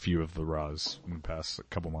a few of the Raws in the past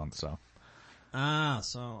couple months, so.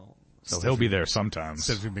 So he'll be there sometimes.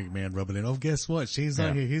 Stephanie McMahon rubbing it. Oh, guess what? Shane's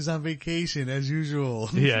not here. He's on vacation as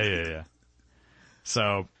usual. Yeah.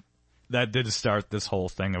 So that did start this whole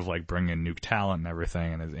thing of like bringing new talent and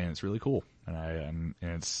everything, and it's really cool. and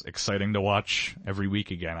it's exciting to watch every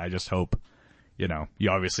week again. I just hope, you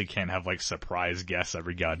obviously can't have like surprise guests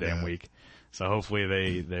every goddamn week. So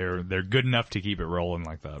hopefully they're good enough to keep it rolling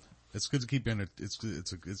like that. It's good to keep you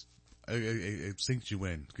it sinks you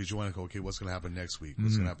in because you want to go, okay, what's going to happen next week?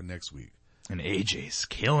 What's going to happen next week? And AJ's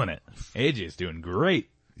killing it. AJ's doing great.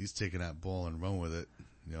 He's taking that ball and run with it.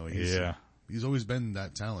 He's always been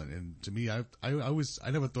that talent. And to me, I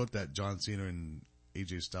never thought that John Cena and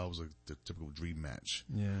AJ Styles was like the typical dream match.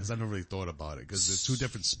 Yeah. Cause I never really thought about it because there's two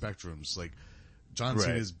different spectrums. Like John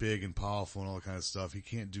Cena is big and powerful and all that kind of stuff.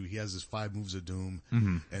 He has his 5 moves of doom.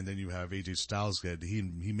 Mm-hmm. And then you have AJ Styles that he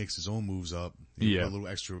makes his own moves up. He put a little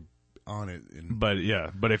extra on it. But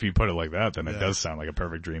if you put it like that, then it does sound like a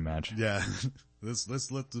perfect dream match. Yeah.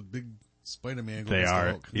 Let's let the big Spider-Man go. They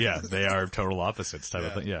are, they are total opposites type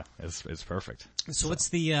of thing. Yeah, it's perfect. So what's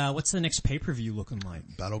the next pay-per-view looking like?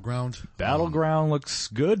 Battleground. Battleground looks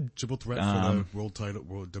good. Triple threat for the world title,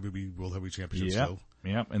 WWE World Heavyweight Championship still.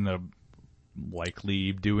 Yep, and the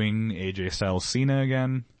likely doing AJ Styles Cena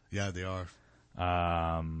again. Yeah, they are.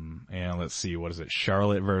 And let's see, what is it?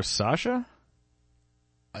 Charlotte versus Sasha?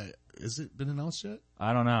 Is it been announced yet?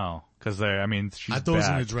 I don't know. Cause she's I thought it was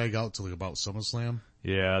going to drag out to like about SummerSlam.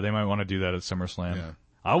 Yeah, they might want to do that at SummerSlam. Yeah.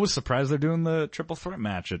 I was surprised they're doing the triple threat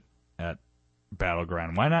match at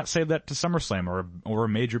Battleground. Why not save that to SummerSlam or a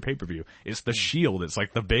major pay-per-view? It's the Shield. It's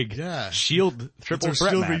like the big Shield triple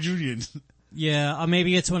threat Shield match. reunion. Yeah,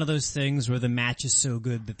 maybe it's one of those things where the match is so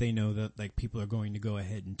good that they know that like people are going to go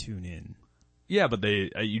ahead and tune in. Yeah, but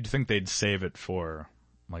you'd think they'd save it for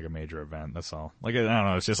like a major event. That's all. Like, I don't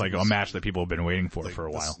know. It's just like a match that people have been waiting for a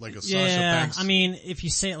while. Like a Sasha Banks. If you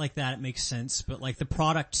say it like that, it makes sense. But like the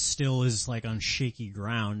product still is like on shaky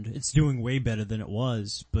ground. It's doing way better than it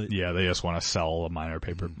was. But yeah, they just want to sell a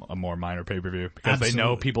more minor pay-per-view because they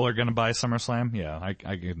know people are going to buy SummerSlam. Yeah, I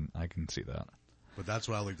can see that. But that's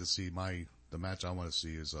what I like to see. The match I want to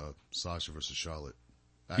see is Sasha versus Charlotte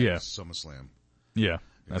at SummerSlam. Yeah.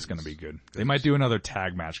 That's going to be good. They might do another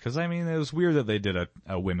tag match because it was weird that they did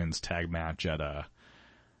a women's tag match at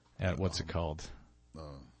what's it called?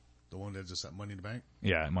 The one that just at Money in the Bank.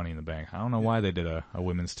 Yeah, Money in the Bank. I don't know why they did a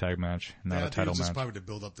women's tag match, not a title match. Probably to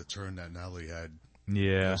build up the turn that Natalie had.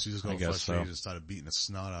 Yeah, she just got frustrated and started beating the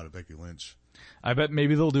snot out of Becky Lynch. I bet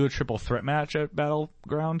maybe they'll do a triple threat match at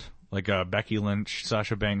Battleground, like Becky Lynch,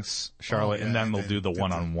 Sasha Banks, Charlotte, and then they'll do the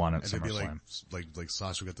one-on-one at SummerSlam. Like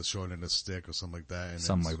Sasha got the short end of the stick or something like that.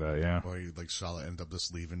 And Or like Charlotte end up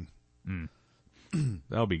just leaving.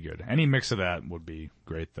 That'll be good. Any mix of that would be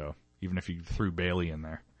great, though. Even if you threw Bayley in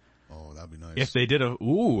there. Oh, that'd be nice. If they did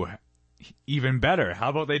even better. How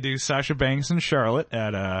about they do Sasha Banks and Charlotte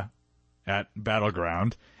at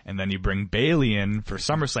Battleground, and then you bring Bayley in for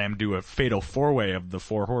SummerSlam, do a fatal 4-way of the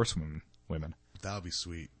 4 horsewomen. That would be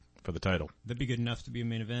sweet. For the title. That'd be good enough to be a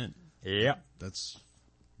main event. Yep. That's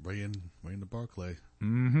right in the Barclay.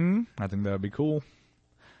 Mm-hmm. I think that would be cool.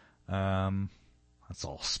 That's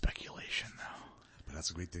all speculation, though. But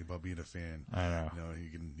that's a great thing about being a fan. I know.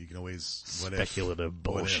 You can always speculative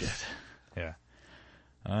bullshit. Yeah.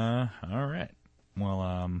 All right.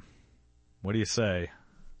 Well, what do you say?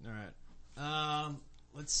 All right.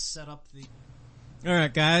 Let's set up the... All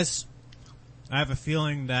right, guys. I have a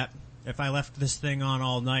feeling that if I left this thing on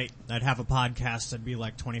all night, I'd have a podcast that'd be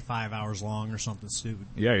like 25 hours long or something stupid.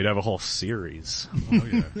 Yeah, you'd have a whole series. Oh,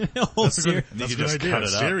 yeah. A whole series. That's a good idea. Cut it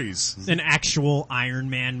series. An actual Iron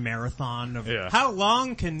Man marathon of how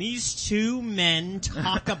long can these two men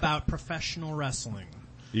talk about professional wrestling?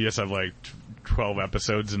 You just have like 12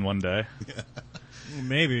 episodes in one day.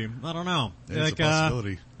 Maybe. I don't know. It's a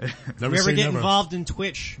possibility. If we ever get involved in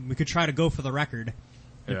Twitch, we could try to go for the record.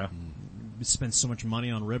 Yeah. We spend so much money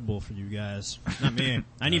on Red Bull for you guys. Not me.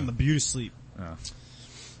 I need my beauty sleep.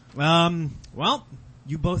 Well,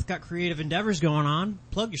 you both got creative endeavors going on.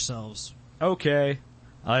 Plug yourselves. Okay.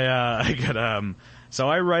 I got, so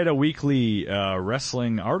I write a weekly,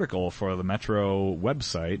 wrestling article for the Metro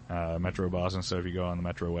website, Metro Boston. So if you go on the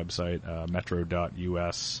Metro website,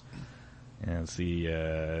 metro.us, and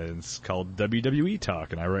it's called WWE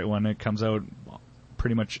Talk, and I write one that comes out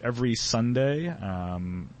pretty much every Sunday.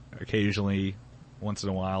 Occasionally, once in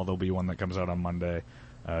a while, there'll be one that comes out on Monday,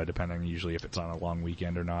 depending usually if it's on a long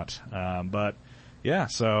weekend or not. But yeah,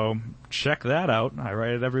 so check that out. I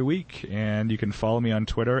write it every week, and you can follow me on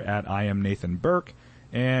Twitter at I am Nathan Burke,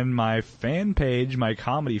 and my fan page, my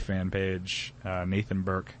comedy fan page, Nathan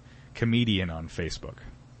Burke Comedian on Facebook.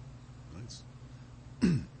 Nice.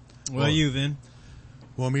 Well, you, Vin?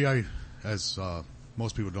 Well, me, as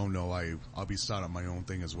most people don't know, I'll be starting my own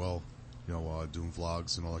thing as well. Doing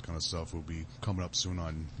vlogs and all that kind of stuff will be coming up soon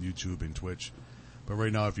on YouTube and Twitch. But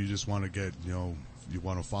right now, if you just want to get, you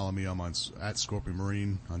want to follow me, I'm on at Scorpion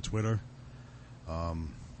Marine on Twitter. I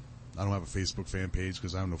don't have a Facebook fan page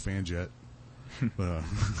because I have no fans yet. But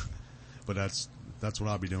that's what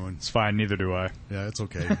I'll be doing. It's fine. Neither do I. Yeah, it's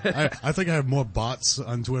okay. I think I have more bots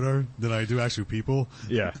on Twitter than I do actual people.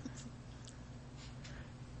 Yeah.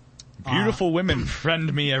 Beautiful women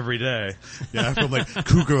friend me every day. Yeah, from like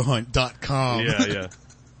cougarhunt.com. Yeah.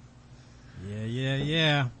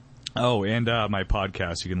 Yeah. Oh, and my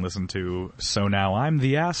podcast you can listen to So Now I'm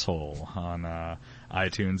the Asshole on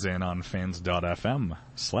iTunes and on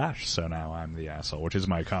fans.fm/So Now I'm the Asshole, which is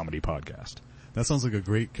my comedy podcast. That sounds like a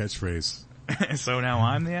great catchphrase. So now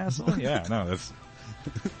I'm the asshole? Yeah, no, that's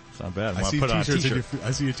not bad. I see t-shirts I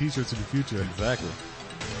see your t-shirts in the future. Exactly.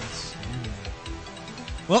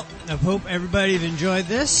 Well, I hope everybody enjoyed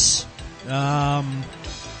this. Depending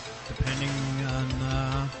on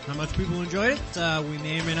how much people enjoyed it, we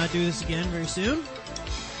may or may not do this again very soon. I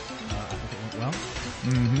think it went well.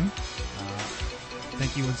 Mm-hmm.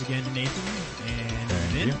 Thank you once again to Nathan and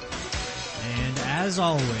Thank Vin. you. And as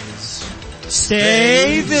always,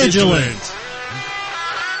 stay vigilant.